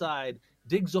her outside,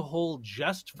 digs a hole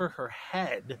just for her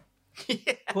head,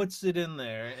 puts it in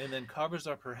there, and then covers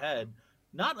up her head.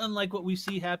 Not unlike what we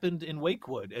see happened in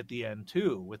Wakewood at the end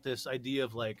too, with this idea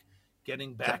of like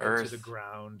getting back into the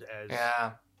ground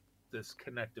as this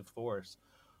connective force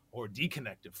or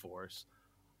deconnective force.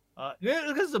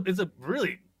 Because it's a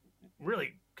really,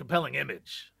 really compelling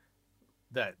image.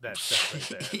 That shot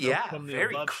right there. From the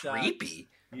very creepy.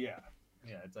 Shot.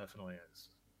 Yeah, it definitely is.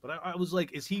 But I was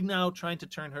like, is he now trying to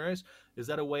turn her? Is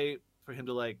that a way for him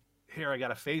to like, here, I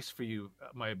got a face for you,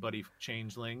 my buddy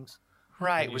changelings?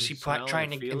 Right. Was he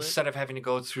trying to, instead of having to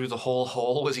go through the whole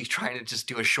hole, was he trying to just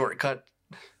do a shortcut?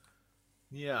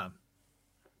 Yeah.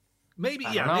 Maybe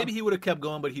he would have kept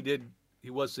going, but he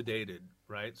was sedated,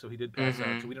 right? So he did pass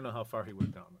out, so we don't know how far he would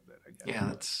have gone with it, I guess. Yeah,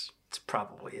 that's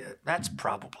probably it. That's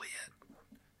probably it.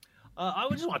 I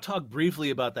would just want to talk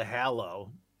briefly about the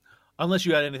Hallow, unless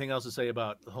you had anything else to say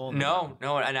about the whole. No,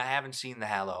 and I haven't seen the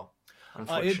Hallow.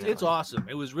 It's awesome.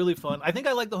 It was really fun. I think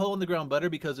I like the Hole in the Ground better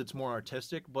because it's more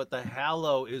artistic, but the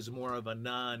Hallow is more of a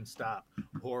non-stop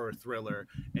horror thriller,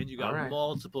 and you got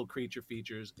multiple creature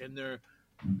features, and they're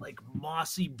like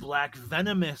mossy, black,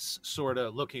 venomous sort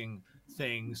of looking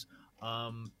things,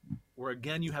 where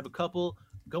again you have a couple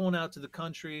going out to the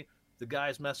country. The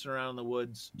guy's messing around in the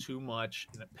woods too much,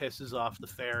 and it pisses off the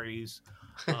fairies.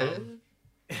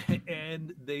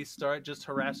 And they start just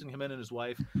harassing him and his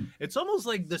wife. It's almost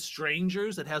like The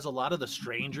Strangers. It has a lot of The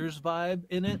Strangers vibe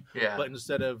in it. Yeah. But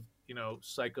instead of,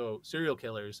 psycho serial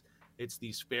killers, it's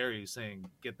these fairies saying,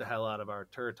 get the hell out of our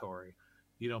territory.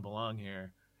 You don't belong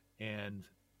here. And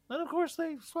then, of course,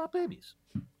 they swap babies.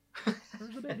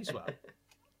 There's a baby swap.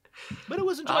 But it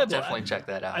was enjoyable. I'll definitely check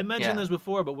that out. I mentioned this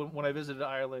before, but when I visited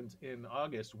Ireland in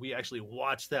August, we actually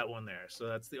watched that one there. So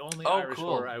that's the only Irish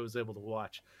horror I was able to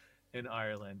watch in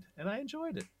Ireland, and I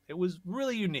enjoyed it. It was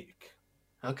really unique.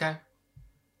 Okay.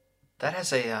 That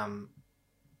has a I'm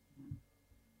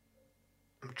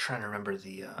trying to remember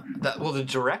the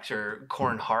director,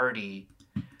 Corin Hardy,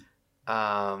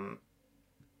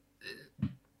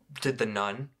 did The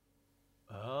Nun.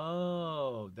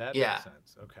 Oh, that makes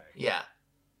sense. Okay. Yeah.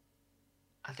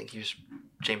 I think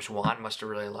James Wan must have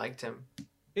really liked him.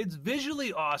 It's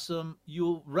visually awesome.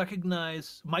 You'll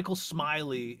recognize Michael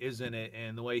Smiley is in it,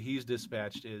 and the way he's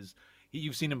dispatched is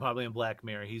you've seen him probably in Black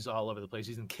Mirror. He's all over the place.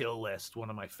 He's in Kill List, one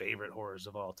of my favorite horrors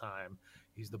of all time.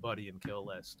 He's the buddy in Kill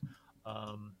List.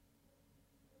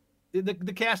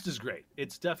 The cast is great.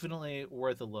 It's definitely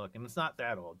worth a look, and it's not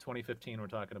that old. 2015 we're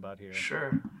talking about here.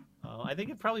 Sure. I think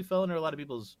it probably fell under a lot of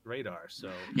people's radar.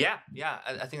 So yeah,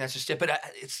 I think that's just it. But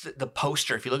it's the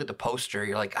poster. If you look at the poster,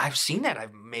 you're like, I've seen that.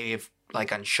 I've maybe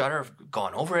like on Shudder, I've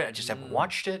gone over it. I just haven't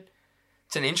watched it.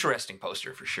 It's an interesting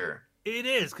poster for sure. It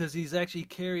is, because he's actually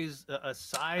carries a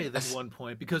scythe at one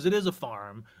point, because it is a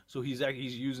farm. So he's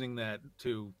using that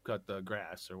to cut the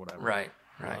grass or whatever. Right.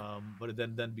 But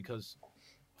then because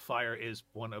fire is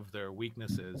one of their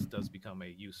weaknesses, does become a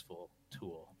useful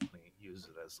tool. He uses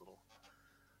it as a little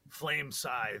flame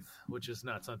scythe, which is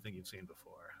not something you've seen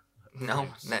before. No,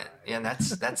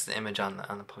 that's the image on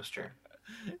the poster.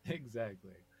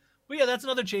 Exactly. But yeah, that's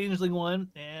another Changeling one,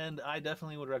 and I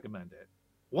definitely would recommend it.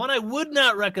 One I would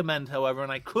not recommend, however,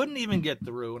 and I couldn't even get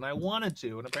through, and I wanted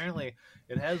to, and apparently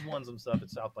it has won some stuff at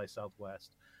South by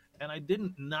Southwest, and I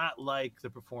didn't not like the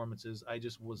performances. I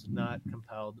just was not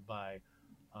compelled by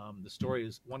the story.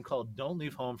 Is one called Don't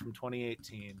Leave Home from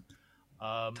 2018.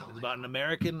 It's about an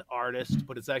American artist,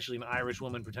 but it's actually an Irish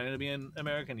woman pretending to be an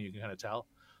American. You can kind of tell.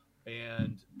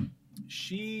 And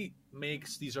she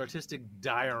makes these artistic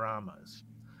dioramas.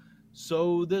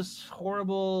 So this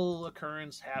horrible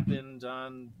occurrence happened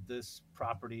on this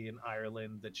property in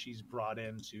Ireland that she's brought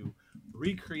in to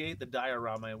recreate the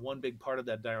diorama. And one big part of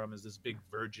that diorama is this big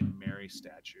Virgin Mary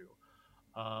statue.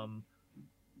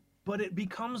 But it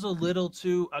becomes a little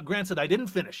too... granted, I didn't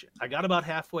finish it. I got about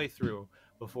halfway through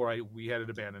before we had to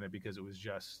abandon it because it was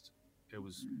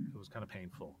kind of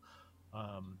painful.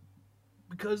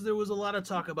 because there was a lot of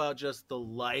talk about just the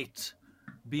light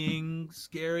being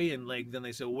scary, and like then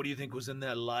they said, what do you think was in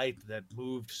that light that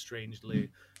moved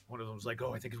strangely? One of them was like,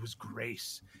 oh, I think it was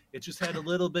grace. It just had a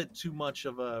little bit too much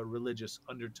of a religious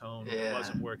undertone. It Yeah.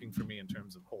 wasn't working for me in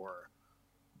terms of horror,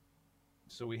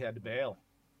 so we had to bail.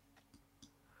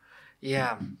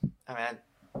 Yeah, I mean,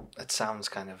 that sounds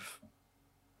kind of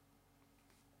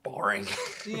boring.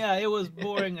 Yeah, it was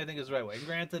boring, I think is the right way. And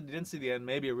granted, you didn't see the end.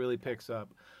 Maybe it really picks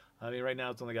up. I mean, right now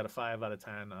it's only got a 5 out of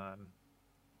 10 on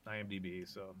IMDb,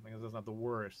 so I guess that's not the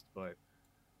worst, but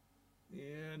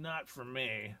yeah, not for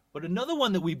me. But another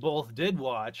one that we both did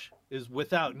watch is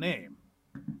Without Name.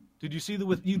 Did you see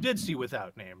you did see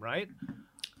Without Name, right?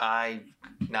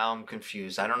 Now I'm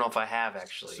confused. I don't know if I have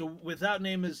actually. So Without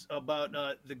Name is about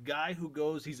the guy who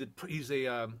goes. He's a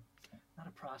not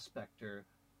a prospector,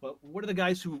 but what are the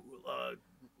guys who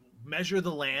measure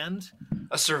the land?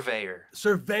 A surveyor.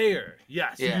 Surveyor.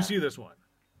 Yes. Yeah. Did you see this one?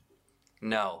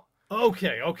 No.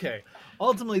 Okay.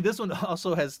 Ultimately, this one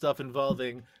also has stuff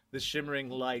involving the shimmering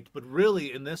light, but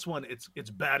really in this one, it's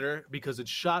better because it's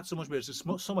shot so much better. It's just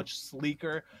so much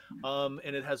sleeker, and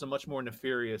it has a much more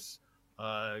nefarious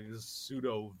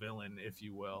pseudo villain, if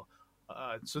you will.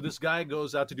 So this guy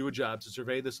goes out to do a job to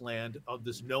survey this land of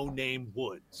this no-name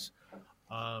woods.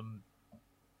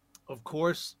 Of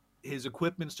course, his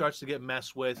equipment starts to get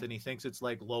messed with, and he thinks it's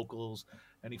like locals.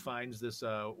 And he finds this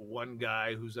one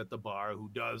guy who's at the bar who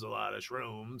does a lot of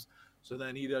shrooms. So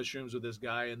then he does shrooms with this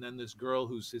guy, and then this girl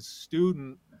who's his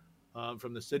student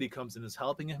from the city comes and is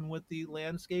helping him with the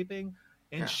landscaping.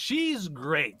 And she's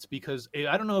great because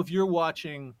I don't know if you're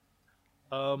watching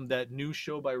that new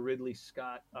show by Ridley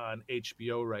Scott on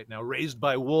HBO right now, Raised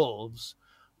by Wolves.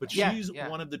 But she's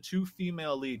one of the 2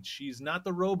 female leads. She's not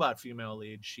the robot female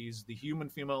lead. She's the human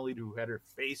female lead who had her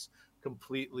face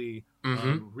completely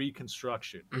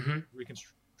reconstructed.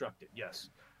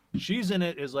 Yes, she's in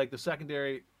it as like the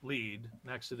secondary lead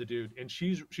next to the dude, and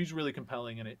she's really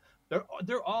compelling in it.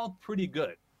 They're all pretty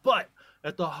good, but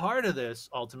at the heart of this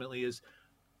ultimately is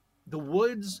the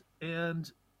woods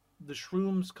and the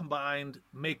shrooms combined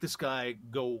make this guy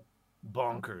go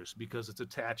bonkers because it's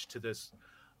attached to this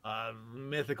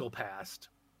mythical past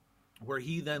where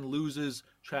he then loses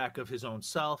track of his own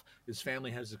self. His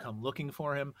family has to come looking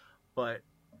for him. But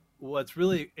what's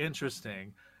really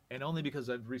interesting, and only because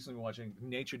I've recently been watching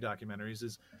nature documentaries,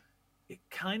 is it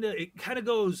kind of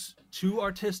goes too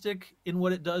artistic in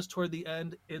what it does toward the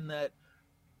end, in that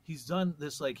he's done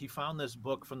this, like he found this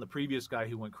book from the previous guy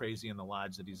who went crazy in the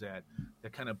lodge that he's at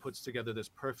that kind of puts together this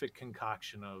perfect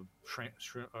concoction of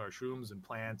shrooms and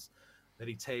plants that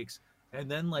he takes. And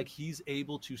then, like, he's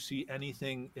able to see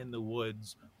anything in the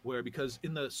woods because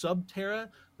in the Subterra,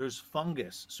 there's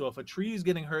fungus. So if a tree is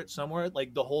getting hurt somewhere,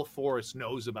 like, the whole forest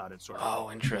knows about it, sort of. Oh,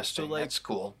 interesting. So, like, that's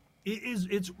cool.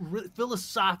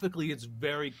 Philosophically, it's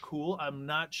very cool. I'm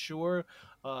not sure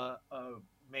a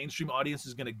mainstream audience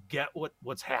is going to get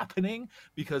what's happening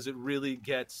because it really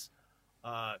gets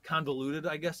convoluted,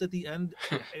 I guess, at the end.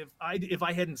 If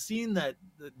I hadn't seen the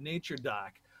nature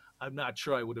doc, I'm not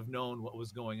sure I would have known what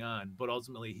was going on, but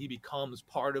ultimately he becomes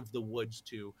part of the woods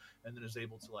too, and then is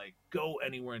able to like go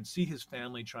anywhere and see his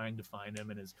family trying to find him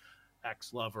and his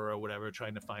ex-lover or whatever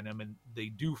trying to find him, and they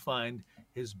do find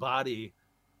his body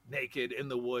naked in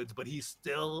the woods, but he's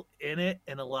still in it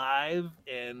and alive,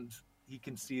 and he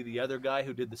can see the other guy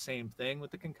who did the same thing with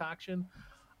the concoction.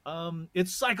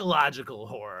 It's psychological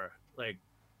horror, like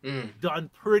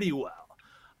done pretty well.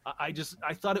 I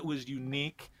thought it was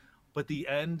unique. But the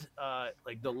end,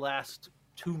 like the last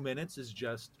 2 minutes, is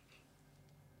just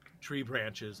tree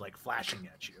branches like flashing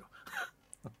at you.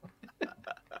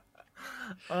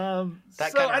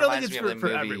 That so kind of I don't think reminds it's me of the for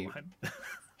movie. everyone.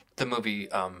 The movie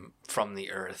From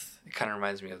the Earth. It kind of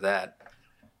reminds me of that.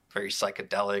 Very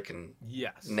psychedelic and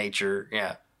nature.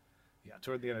 Yeah. Yeah.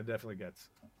 Toward the end, it definitely gets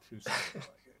too psychedelic.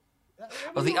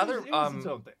 Well, the other it was its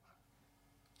own thing.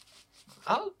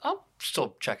 I'll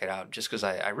still check it out just because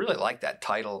I really like that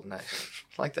title and I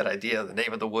like that idea. The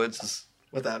name of the woods is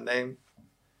Without Name.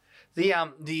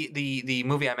 The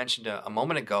movie I mentioned a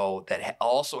moment ago that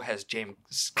also has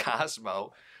James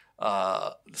Cosmo,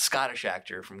 the Scottish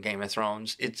actor from Game of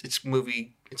Thrones. It's a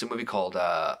movie called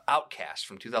Outcast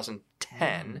from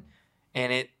 2010,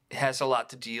 and it has a lot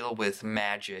to deal with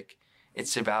magic.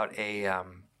 It's about a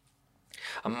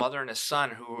mother and a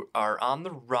son who are on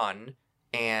the run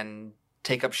and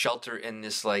take up shelter in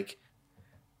this like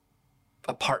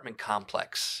apartment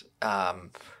complex,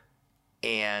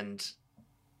 and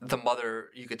the mother,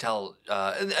 you could tell.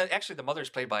 Actually, the mother is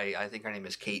played by, I think her name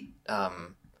is Kate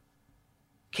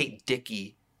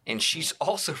Dickie, and she's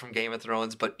also from Game of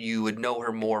Thrones, but you would know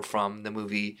her more from the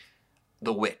movie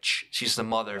the witch. She's the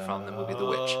mother from the movie The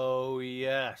Witch. Oh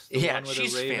yes, Yeah,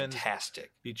 she's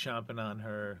fantastic. Be chomping on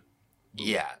her.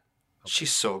 Yeah,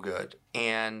 she's so good,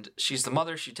 and she's the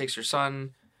mother. She takes her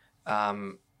son.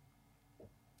 The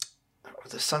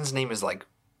son's name is like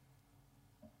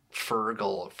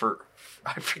Fergal.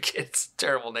 I forget, it's a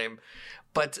terrible name.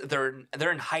 But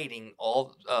they're in hiding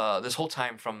all this whole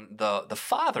time from the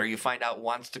father. You find out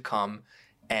wants to come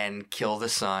and kill the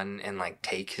son and like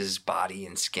take his body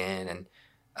and skin and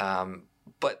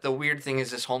but the weird thing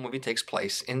is this whole movie takes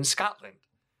place in Scotland.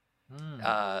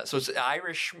 So it's an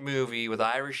Irish movie with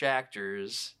Irish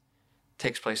actors.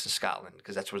 Takes place in Scotland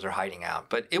because that's where they're hiding out.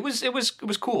 But it was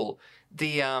cool.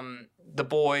 The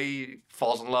boy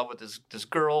falls in love with this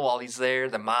girl while he's there.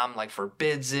 The mom like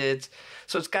forbids it.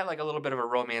 So it's got like a little bit of a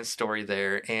romance story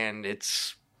there, and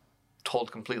it's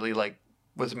told completely like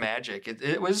with magic.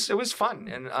 It was fun,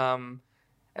 and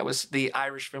it was the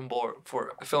Irish Film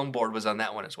Board was on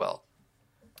that one as well.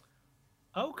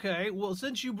 Okay, well,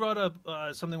 since you brought up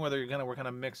something where we're kind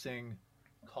of mixing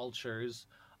cultures,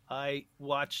 I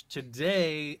watched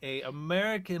today a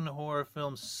American horror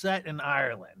film set in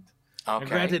Ireland. Okay. And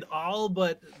granted, all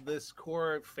but this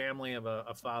core family of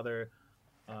a father,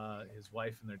 his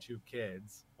wife, and their 2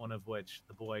 kids, one of which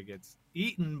the boy gets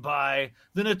eaten by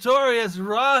the notorious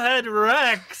Rawhead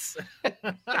Rex.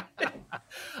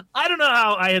 I don't know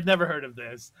how I had never heard of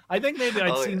this. I think maybe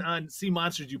I'd seen on Sea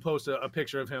Monsters you post a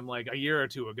picture of him like a year or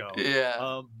 2 ago.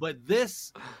 Yeah. But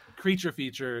this creature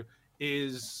feature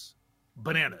is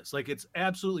bananas. Like, it's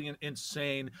absolutely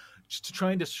insane. Just to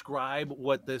try and describe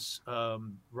what this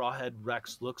Rawhead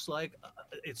Rex looks like,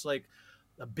 it's like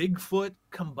a Bigfoot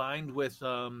combined with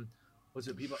was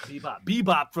it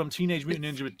Bebop from Teenage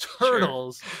Mutant Ninja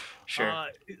Turtles. Sure.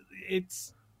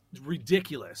 It's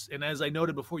ridiculous. And as I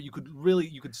noted before, you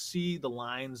could see the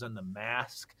lines on the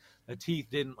mask. The teeth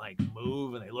didn't like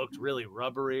move, and they looked really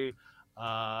rubbery.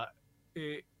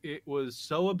 It was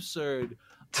so absurd.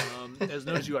 As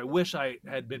noted you, I wish I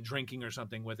had been drinking or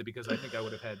something with it, because I think I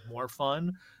would have had more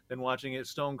fun than watching it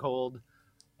stone cold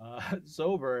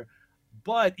sober.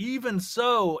 But even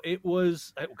so,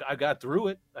 I got through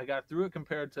it.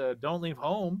 Compared to Don't Leave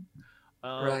Home.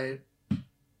 Right.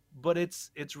 But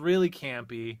it's really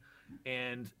campy.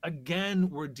 And again,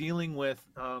 we're dealing with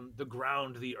the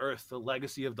ground, the earth, the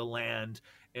legacy of the land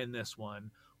in this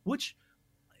one, which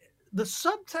the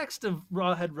subtext of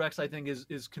Rawhead Rex, I think,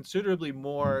 is considerably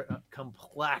more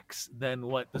complex than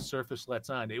what the surface lets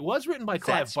on. It was written by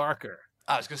Clive Barker.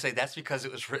 I was going to say that's because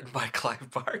it was written by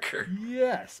Clive Barker.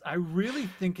 Yes, I really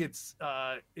think it's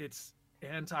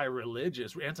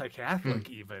anti-religious, anti-Catholic,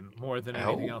 even more than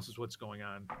anything else is what's going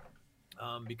on,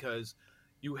 because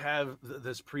you have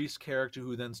this priest character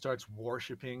who then starts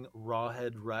worshiping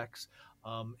Rawhead Rex,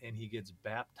 and he gets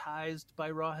baptized by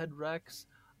Rawhead Rex.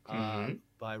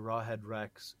 By Rawhead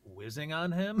Rex whizzing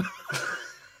on him.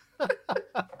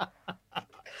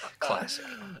 Classic.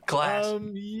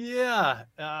 Yeah.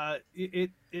 It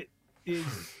is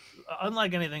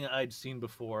unlike anything I'd seen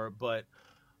before, but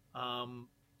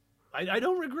I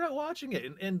don't regret watching it.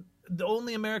 And the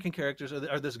only American characters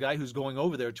are this guy who's going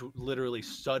over there to literally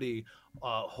study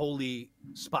holy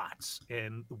spots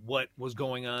and what was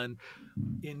going on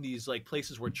in these like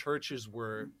places where churches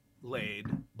were laid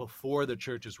before the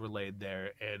churches were laid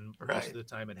there, and most of the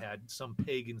time it had some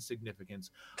pagan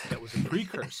significance that was a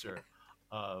precursor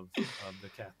of the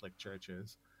Catholic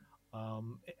churches.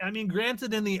 I mean,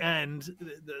 granted, in the end,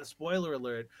 the spoiler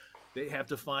alert, they have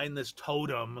to find this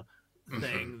totem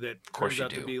thing that turns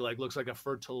out to be looks like a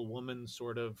fertile woman,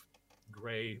 sort of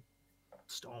gray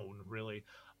stone, really.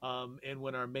 And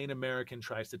when our main American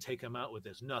tries to take him out with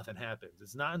this, nothing happens.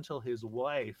 It's not until his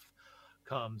wife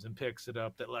comes and picks it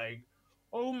up that like,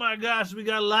 oh my gosh, we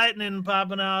got lightning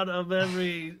popping out of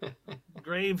every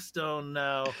gravestone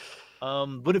now.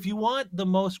 But if you want the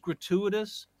most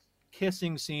gratuitous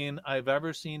kissing scene I've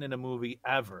ever seen in a movie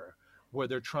ever, where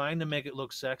they're trying to make it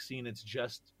look sexy and it's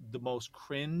just the most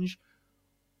cringe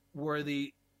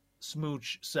worthy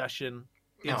smooch session,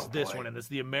 it's this one. And it's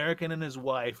the American and his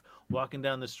wife walking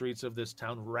down the streets of this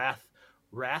town,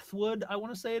 Rathwood, I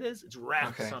want to say it is. It's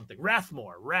something.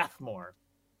 Rathmore.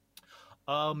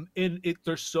 And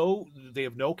they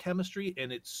have no chemistry,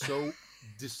 and it's so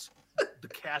the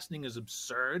casting is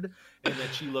absurd, and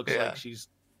that she looks like she's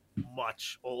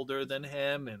much older than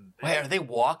him. And wait, are they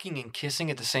walking and kissing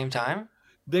at the same time?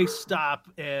 They stop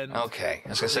and I was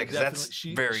gonna say, because that's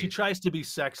she very. She tries to be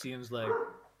sexy and is like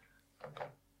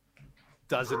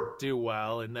doesn't do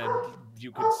well, and then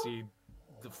you could see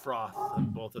the froth in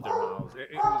both of their mouths.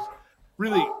 It was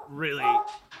really, really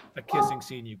a kissing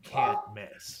scene you can't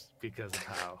miss because of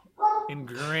how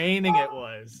Ingraining it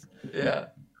was. Yeah.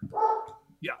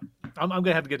 Yeah. I'm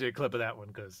gonna have to get you a clip of that one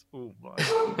because boy.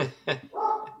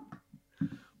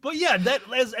 But yeah, that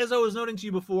as I was noting to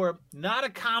you before, not a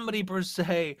comedy per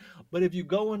se, but if you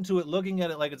go into it looking at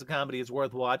it like it's a comedy, it's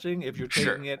worth watching. If you're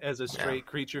taking it as a straight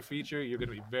creature feature, you're going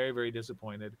to be very, very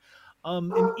disappointed.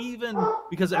 And even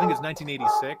because I think it's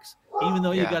 1986, even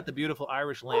though you got the beautiful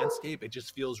Irish landscape, it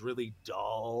just feels really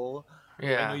dull.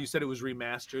 Yeah. I know you said it was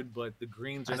remastered, but the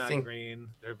greens are not green;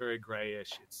 they're very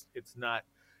grayish. It's not.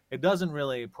 It doesn't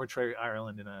really portray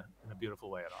Ireland in a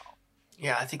beautiful way at all.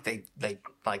 Yeah, I think they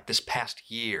like this past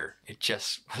year, it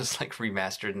just was like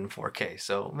remastered in 4K.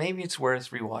 So maybe it's worth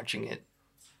rewatching it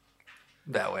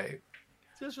that way.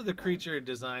 Just for the creature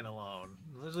design alone,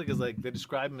 especially because like they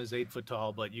describe him as 8 foot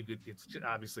tall, but it's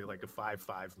obviously like a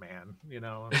 5'5" man, you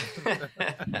know,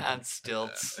 on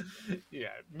stilts. Yeah,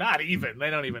 not even. They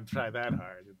don't even try that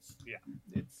hard.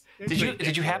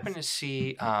 Did you happen to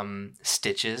see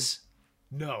Stitches?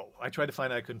 No, I tried to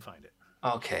find it. I couldn't find it.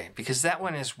 Okay, because that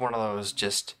one is one of those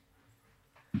just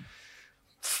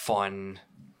fun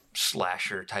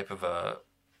slasher type of a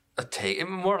take.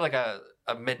 More like a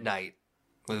midnight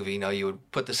movie. You know, you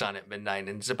would put this on at midnight,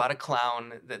 and it's about a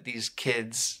clown that these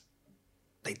kids,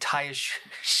 they tie his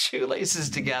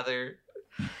shoelaces together,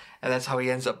 and that's how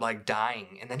he ends up like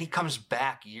dying. And then he comes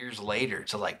back years later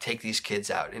to like take these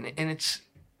kids out, and it's.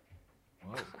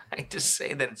 Whoa. I just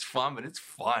say that it's fun, but it's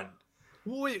fun.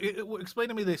 Wait, explain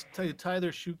to me. They tie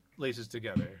their shoelaces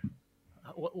together.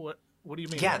 What do you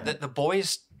mean? Yeah, the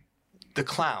boys, the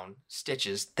clown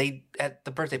Stitches. They at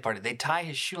the birthday party they tie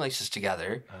his shoelaces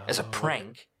together as a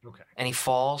prank. Okay. And he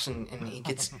falls and he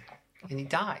gets and he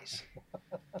dies.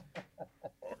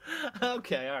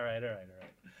 Okay. All right.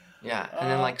 Yeah, and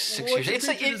then like 6 years. It's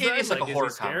like it's like a horror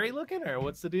comedy. Scary looking, or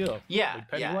what's the deal? Yeah,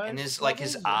 yeah. And his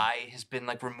eye has been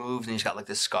like removed, and he's got like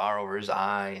this scar over his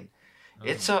eye. And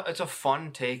it's a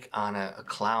fun take on a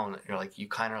clown. You're like you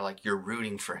kind of like you're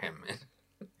rooting for him.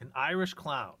 An Irish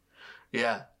clown.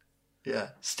 Yeah,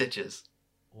 Stitches.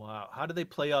 Wow, how do they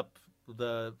play up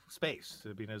the space?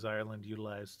 Being as Ireland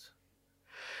utilized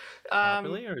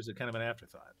properly, or is it kind of an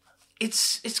afterthought?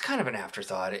 It's kind of an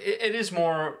afterthought. It is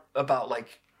more about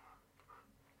like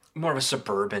more of a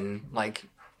suburban like.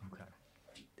 Okay.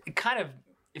 It kind of.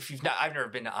 I've never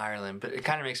been to Ireland, but it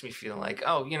kind of makes me feel like,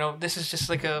 oh, you know, this is just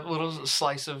like a little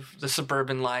slice of the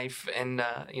suburban life, and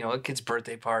you know, a kid's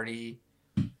birthday party.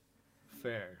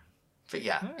 Fair, but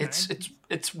yeah,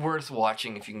 it's worth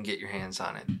watching if you can get your hands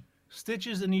on it.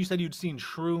 Stitches, and you said you'd seen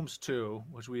Shrooms too,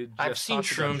 which we had just I've seen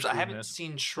Shrooms. I haven't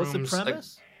seen Shrooms. What's the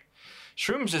premise?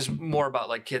 Shrooms is more about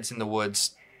like kids in the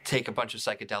woods take a bunch of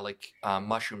psychedelic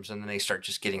mushrooms, and then they start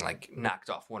just getting like knocked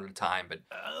off one at a time, but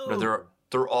you know,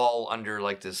 they're all under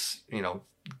like this, you know,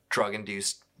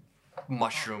 drug-induced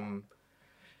mushroom,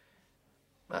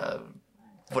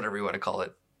 whatever you want to call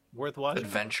it. Worth watching?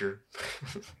 Adventure.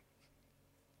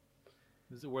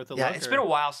 Is it worth a look? Yeah, it's been a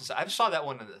while since I saw that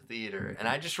one in the theater, and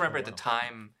I just remember at the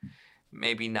time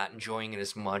maybe not enjoying it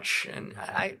as much, and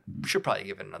I should probably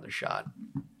give it another shot.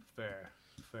 Fair.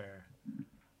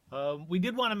 We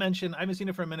did want to mention, I haven't seen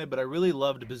it for a minute, but I really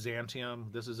loved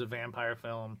Byzantium. This is a vampire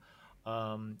film.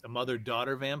 A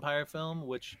mother-daughter vampire film,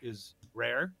 which is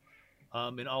rare,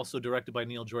 and also directed by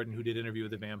Neil Jordan, who did Interview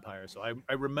with the Vampire. So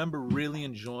I remember really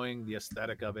enjoying the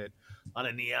aesthetic of it, a lot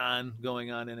of neon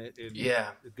going on in it,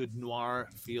 a good noir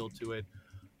feel to it.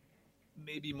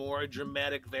 Maybe more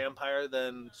dramatic vampire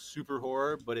than super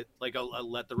horror, but it like a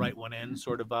let the right one in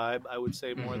sort of vibe, I would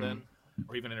say, more than,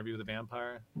 or even Interview with the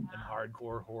Vampire and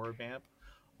hardcore horror vamp.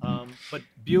 But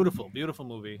beautiful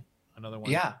movie. Another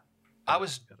one. Yeah, I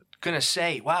was gonna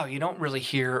say, wow, you don't really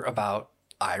hear about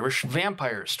Irish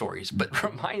vampire stories, but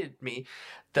reminded me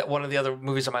that one of the other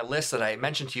movies on my list that I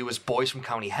mentioned to you was Boys from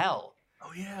County Hell.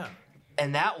 Oh yeah,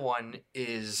 and that one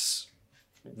is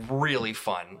really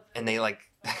fun, and they like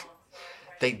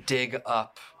they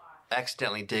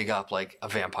accidentally dig up like a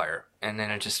vampire, and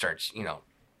then it just starts, you know,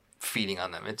 feeding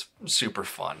on them. It's super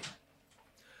fun.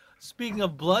 Speaking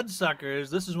of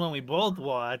bloodsuckers, this is one we both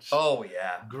watched. Oh,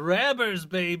 yeah. Grabbers,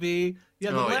 baby.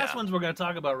 Yeah, the last ones we're going to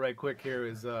talk about right quick here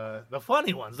is the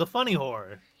funny ones, the funny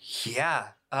horror. Yeah.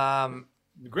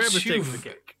 Grabbers takes the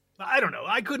cake. I don't know.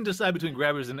 I couldn't decide between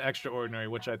Grabbers and Extraordinary,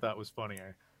 which I thought was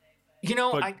funnier. You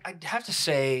know, I'd have to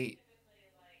say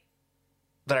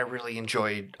that I really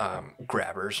enjoyed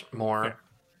Grabbers more.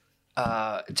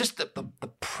 Yeah. Just the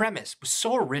premise was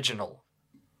so original,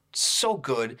 so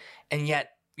good, and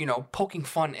yet, you know, poking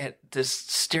fun at this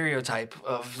stereotype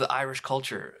of the Irish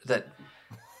culture that,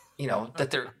 you know, that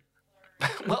they're,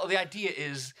 well, the idea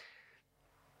is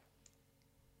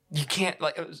you can't,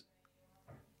 like,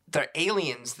 they're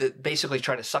aliens that basically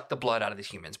try to suck the blood out of these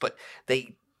humans, but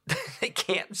they they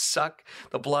can't suck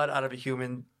the blood out of a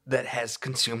human that has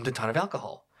consumed a ton of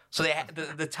alcohol. So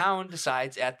the town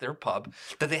decides at their pub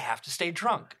that they have to stay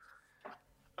drunk.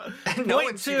 And no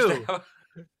one seems to have,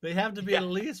 They have to be at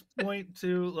least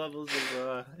 0.2 levels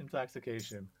of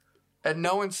intoxication. and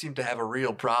no one seemed to have a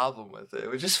real problem with it. It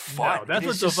was just fun. No, that's It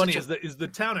what's so just funny such is the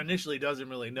town initially doesn't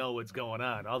really know what's going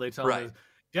on. All they tell Right. them is,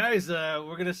 guys,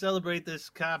 we're going to celebrate this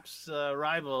cop's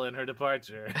rival in her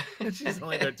departure. She's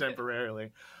only there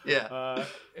temporarily. Yeah.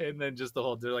 And then just the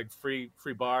whole, they're like free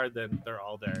bar, then they're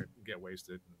all there, get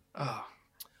wasted. Oh,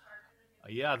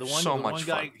 Yeah, the So one much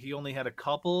guy, fun. he only had a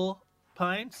couple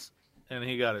pints, and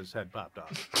he got his head popped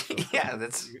off. So yeah,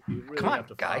 that's. you really Come on, have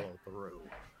to guy. follow through.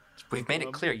 We've made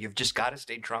it clear. You've just got to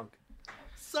stay drunk.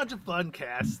 Such a fun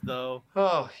cast, though.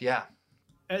 Oh yeah.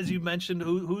 As you mentioned,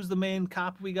 who's the main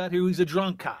cop we got here? He's a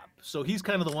drunk cop. So he's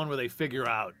kind of the one where they figure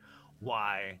out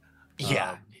why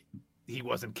Yeah. he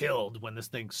wasn't killed when this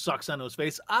thing sucks onto his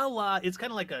face. A la, it's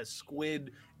kind of like a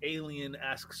squid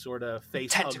alien-esque sort of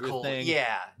face Tentacle. hugger thing.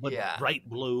 Yeah. But yeah. bright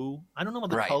blue. I don't know about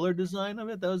the Right. color design of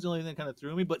it. That was the only thing that kind of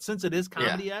threw me. But since it is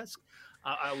comedy-esque,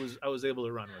 I was able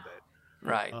to run with it.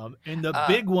 Right. And the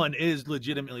big one is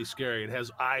legitimately scary. It has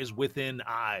eyes within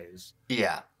eyes.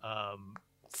 Yeah.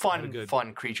 Had a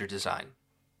Fun creature design.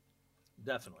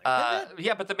 Definitely.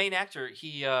 Yeah, but the main actor,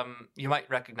 he, you might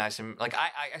recognize him. Like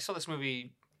I saw this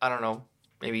movie, I don't know,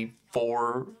 maybe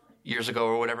 4 years ago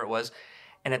or whatever it was,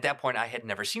 and at that point I had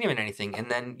never seen him in anything. And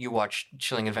then you watch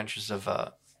Chilling Adventures of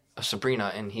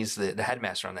Sabrina, and he's the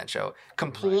headmaster on that show.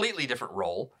 Completely different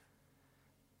role.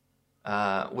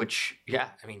 Which, yeah,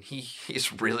 I mean,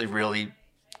 he's really, really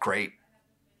great.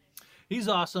 He's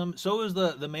awesome. So is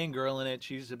the main girl in it.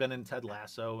 She's been in Ted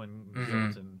Lasso and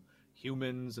Guilt and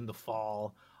Humans and The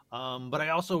Fall. But I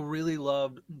also really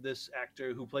loved this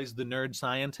actor who plays the nerd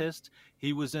scientist.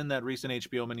 He was in that recent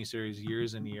HBO miniseries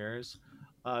Years and Years.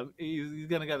 He's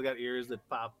got ears that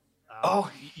pop out.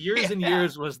 Oh, Years and yeah.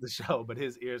 Years was the show, but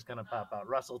his ears kind of pop out.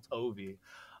 Russell Tovey.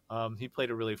 He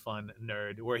played a really fun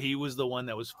nerd where he was the one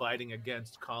that was fighting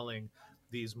against calling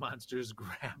these monsters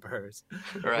grabbers.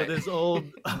 Right. But this old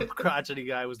crotchety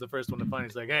guy was the first one to find it.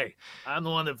 He's like, hey, I'm the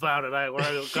one that found it.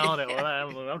 We're calling it. Well,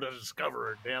 I'm the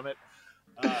discoverer, damn it.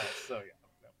 So, yeah.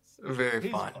 That was, Very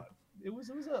he's fun. It was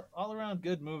an all-around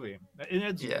good movie. And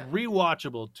it's Yeah.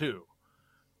 rewatchable, too.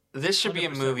 This should be a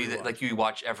 100% movie that rewatch. like you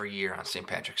watch every year on St.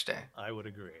 Patrick's Day. I would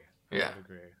agree. Yeah. I would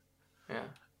agree. Yeah.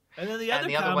 And then the And other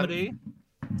the other one- comedy...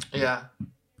 Yeah.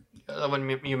 The other one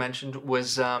you mentioned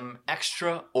was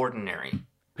Extraordinary.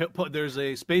 There's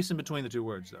a space in between the two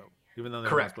words, though, even though they're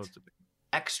Correct. not supposed to be.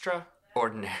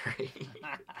 Extraordinary.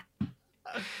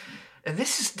 And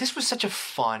this was such a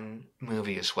fun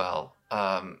movie as well.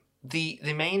 The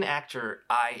main actor,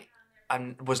 I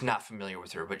was not familiar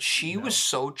with her, but she was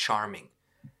so charming.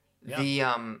 Yeah.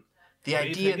 The Faith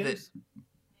idea Higgins?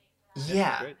 that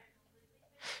yeah, Great.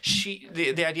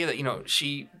 the idea that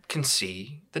she can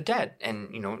see the dead,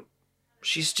 and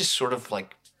she's just sort of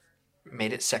like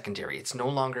made it secondary. It's no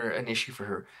longer an issue for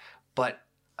her, but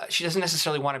she doesn't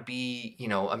necessarily want to be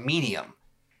a medium.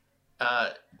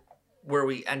 Where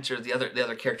we enter the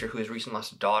other character who has recently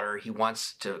lost a daughter, he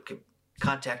wants to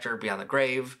contact her beyond the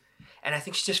grave, and I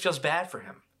think she just feels bad for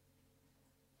him.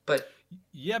 But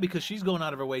Yeah, because she's going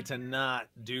out of her way to not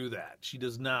do that. She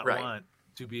does not Right. want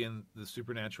to be in the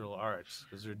supernatural arts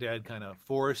because her dad kind of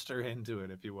forced her into it,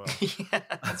 if you will. yeah,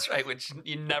 that's right, which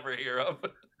you never hear of.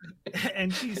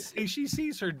 And she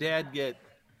sees her dad get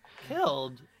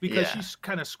killed because Yeah. she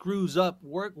kind of screws up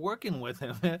working with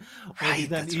him. Right, Then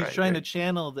that's he's right, trying right. to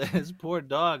channel this poor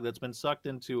dog that's been sucked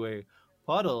into a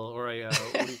puddle or a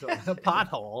what do you call it? A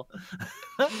pothole.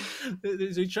 So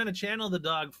he's trying to channel the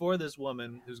dog for this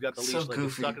woman who's got the leash So like it's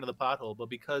goofy. stuck into the pothole, but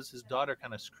because his daughter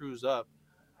kind of screws up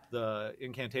the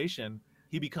incantation,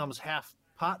 he becomes half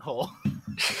pothole.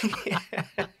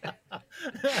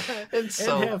 It's and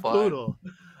so half fun. poodle.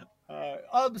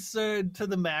 Absurd to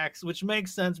the max, which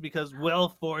makes sense because Will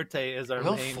Forte is our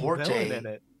Will main Forte villain in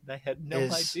it. I had no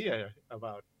is- idea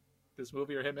about this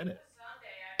movie or him in it.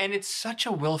 And it's such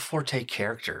a Will Forte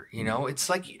character, It's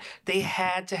like they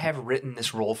had to have written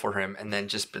this role for him and then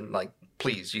just been like,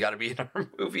 please, you got to be in our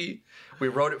movie. We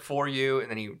wrote it for you. And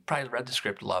then he probably read the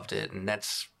script, loved it. And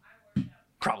that's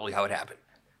probably how it happened.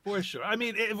 For sure. I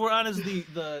mean, if we're honest,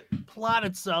 the plot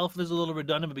itself is a little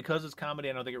redundant, but because it's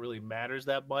comedy, I don't think it really matters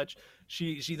that much.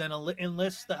 She then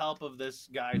enlists the help of this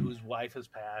guy whose wife has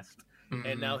passed,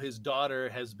 and now his daughter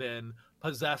has been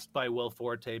possessed by Will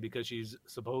Forte because she's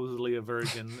supposedly a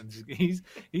virgin. And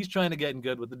he's trying to get in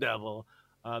good with the devil,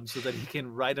 so that he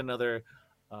can write another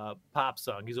pop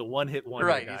song. He's a one-hit wonder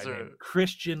Right, guy he's a- named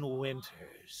Christian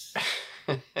Winters.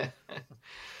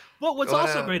 But what's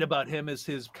also great about him is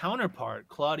his counterpart,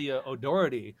 Claudia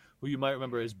O'Doherty, who you might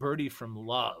remember as Birdie from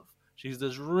Love. She's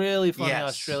this really funny Yes.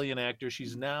 Australian actor.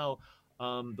 She's now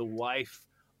the wife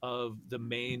of the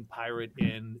main pirate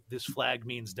in This Flag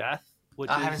Means Death, which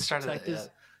I is haven't started that Texas.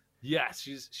 yet. Yes,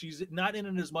 she's not in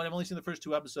it as much. I've only seen the first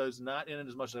 2 episodes. Not in it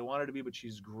as much as I wanted to be, but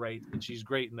she's great, and she's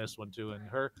great in this one too. And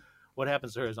what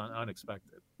happens to her is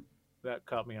unexpected. That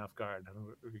caught me off guard. I don't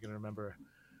know if you can remember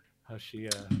how she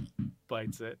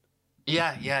bites it.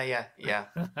 Yeah.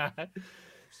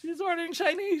 She's ordering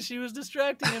Chinese. She was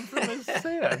distracting him from his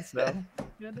seance. So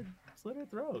he had to slit her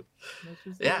throat. That's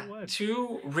just Yeah, how it went.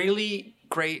 2 really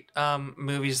great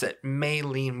movies that may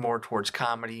lean more towards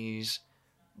comedies,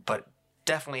 but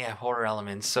definitely have horror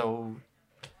elements. So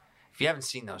if you haven't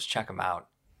seen those, check them out.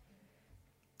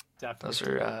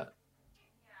 Definitely.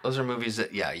 Those are movies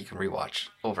that you can rewatch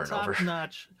over and over. Top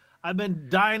notch. I've been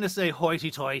dying to say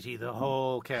hoity-toity the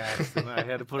whole cast, and I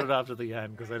had to put it off to the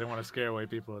end because I didn't want to scare away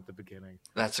people at the beginning.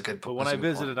 That's a good. But when I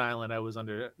visited Ireland, I was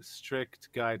under strict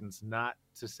guidance not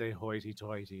to say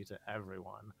hoity-toity to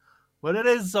everyone. But it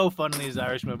is so fun in these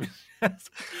Irish movies,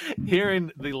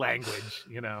 hearing the language,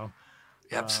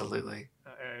 Absolutely.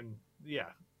 And yeah,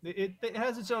 it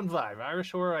has its own vibe.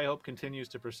 Irish horror, I hope, continues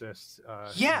to persist.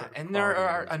 And there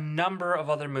are a number of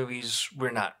other movies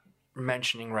we're not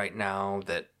mentioning right now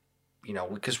that,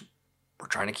 because we're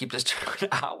trying to keep this to an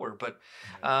hour, but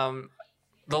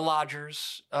The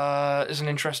Lodgers is an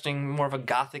interesting, more of a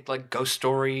gothic, like, ghost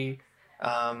story.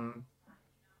 I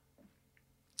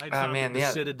found that the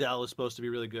Citadel is supposed to be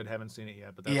really good. Haven't seen it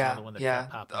yet, but that's another one that kept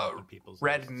popping up in people's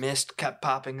Red lists. Mist kept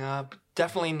popping up.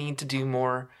 Definitely need to do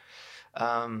more.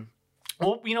 Well,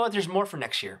 you know what? There's more for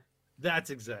next year. That's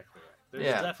exactly right.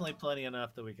 There's definitely plenty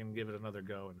enough that we can give it another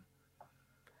go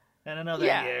and another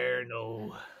year.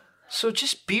 No. So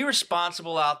just be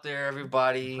responsible out there,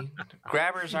 everybody.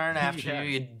 Grabbers aren't after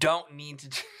you. You don't need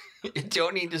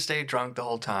to stay drunk the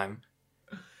whole time.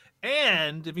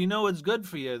 And if you know what's good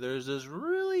for you, there's this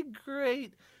really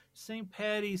great St.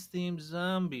 Patty's themed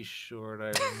zombie short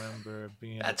I remember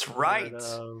being. That's right.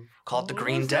 Called The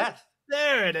Green Death.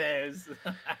 There it is.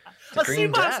 The A Sea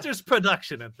Green Death. Monsters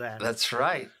production at that. That's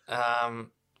right.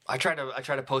 I try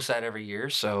to post that every year,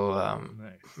 so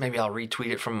Nice. maybe I'll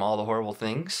retweet it from All the Horrible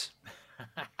Things.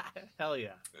 Hell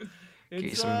yeah.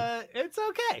 It's It's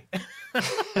okay.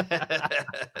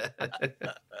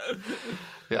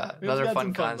 Yeah, It's another got fun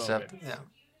some fun concept. moments. Yeah,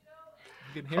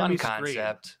 You can hear fun me scream.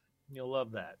 concept. You'll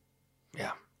love that.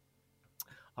 Yeah.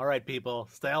 All right, people,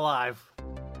 stay alive.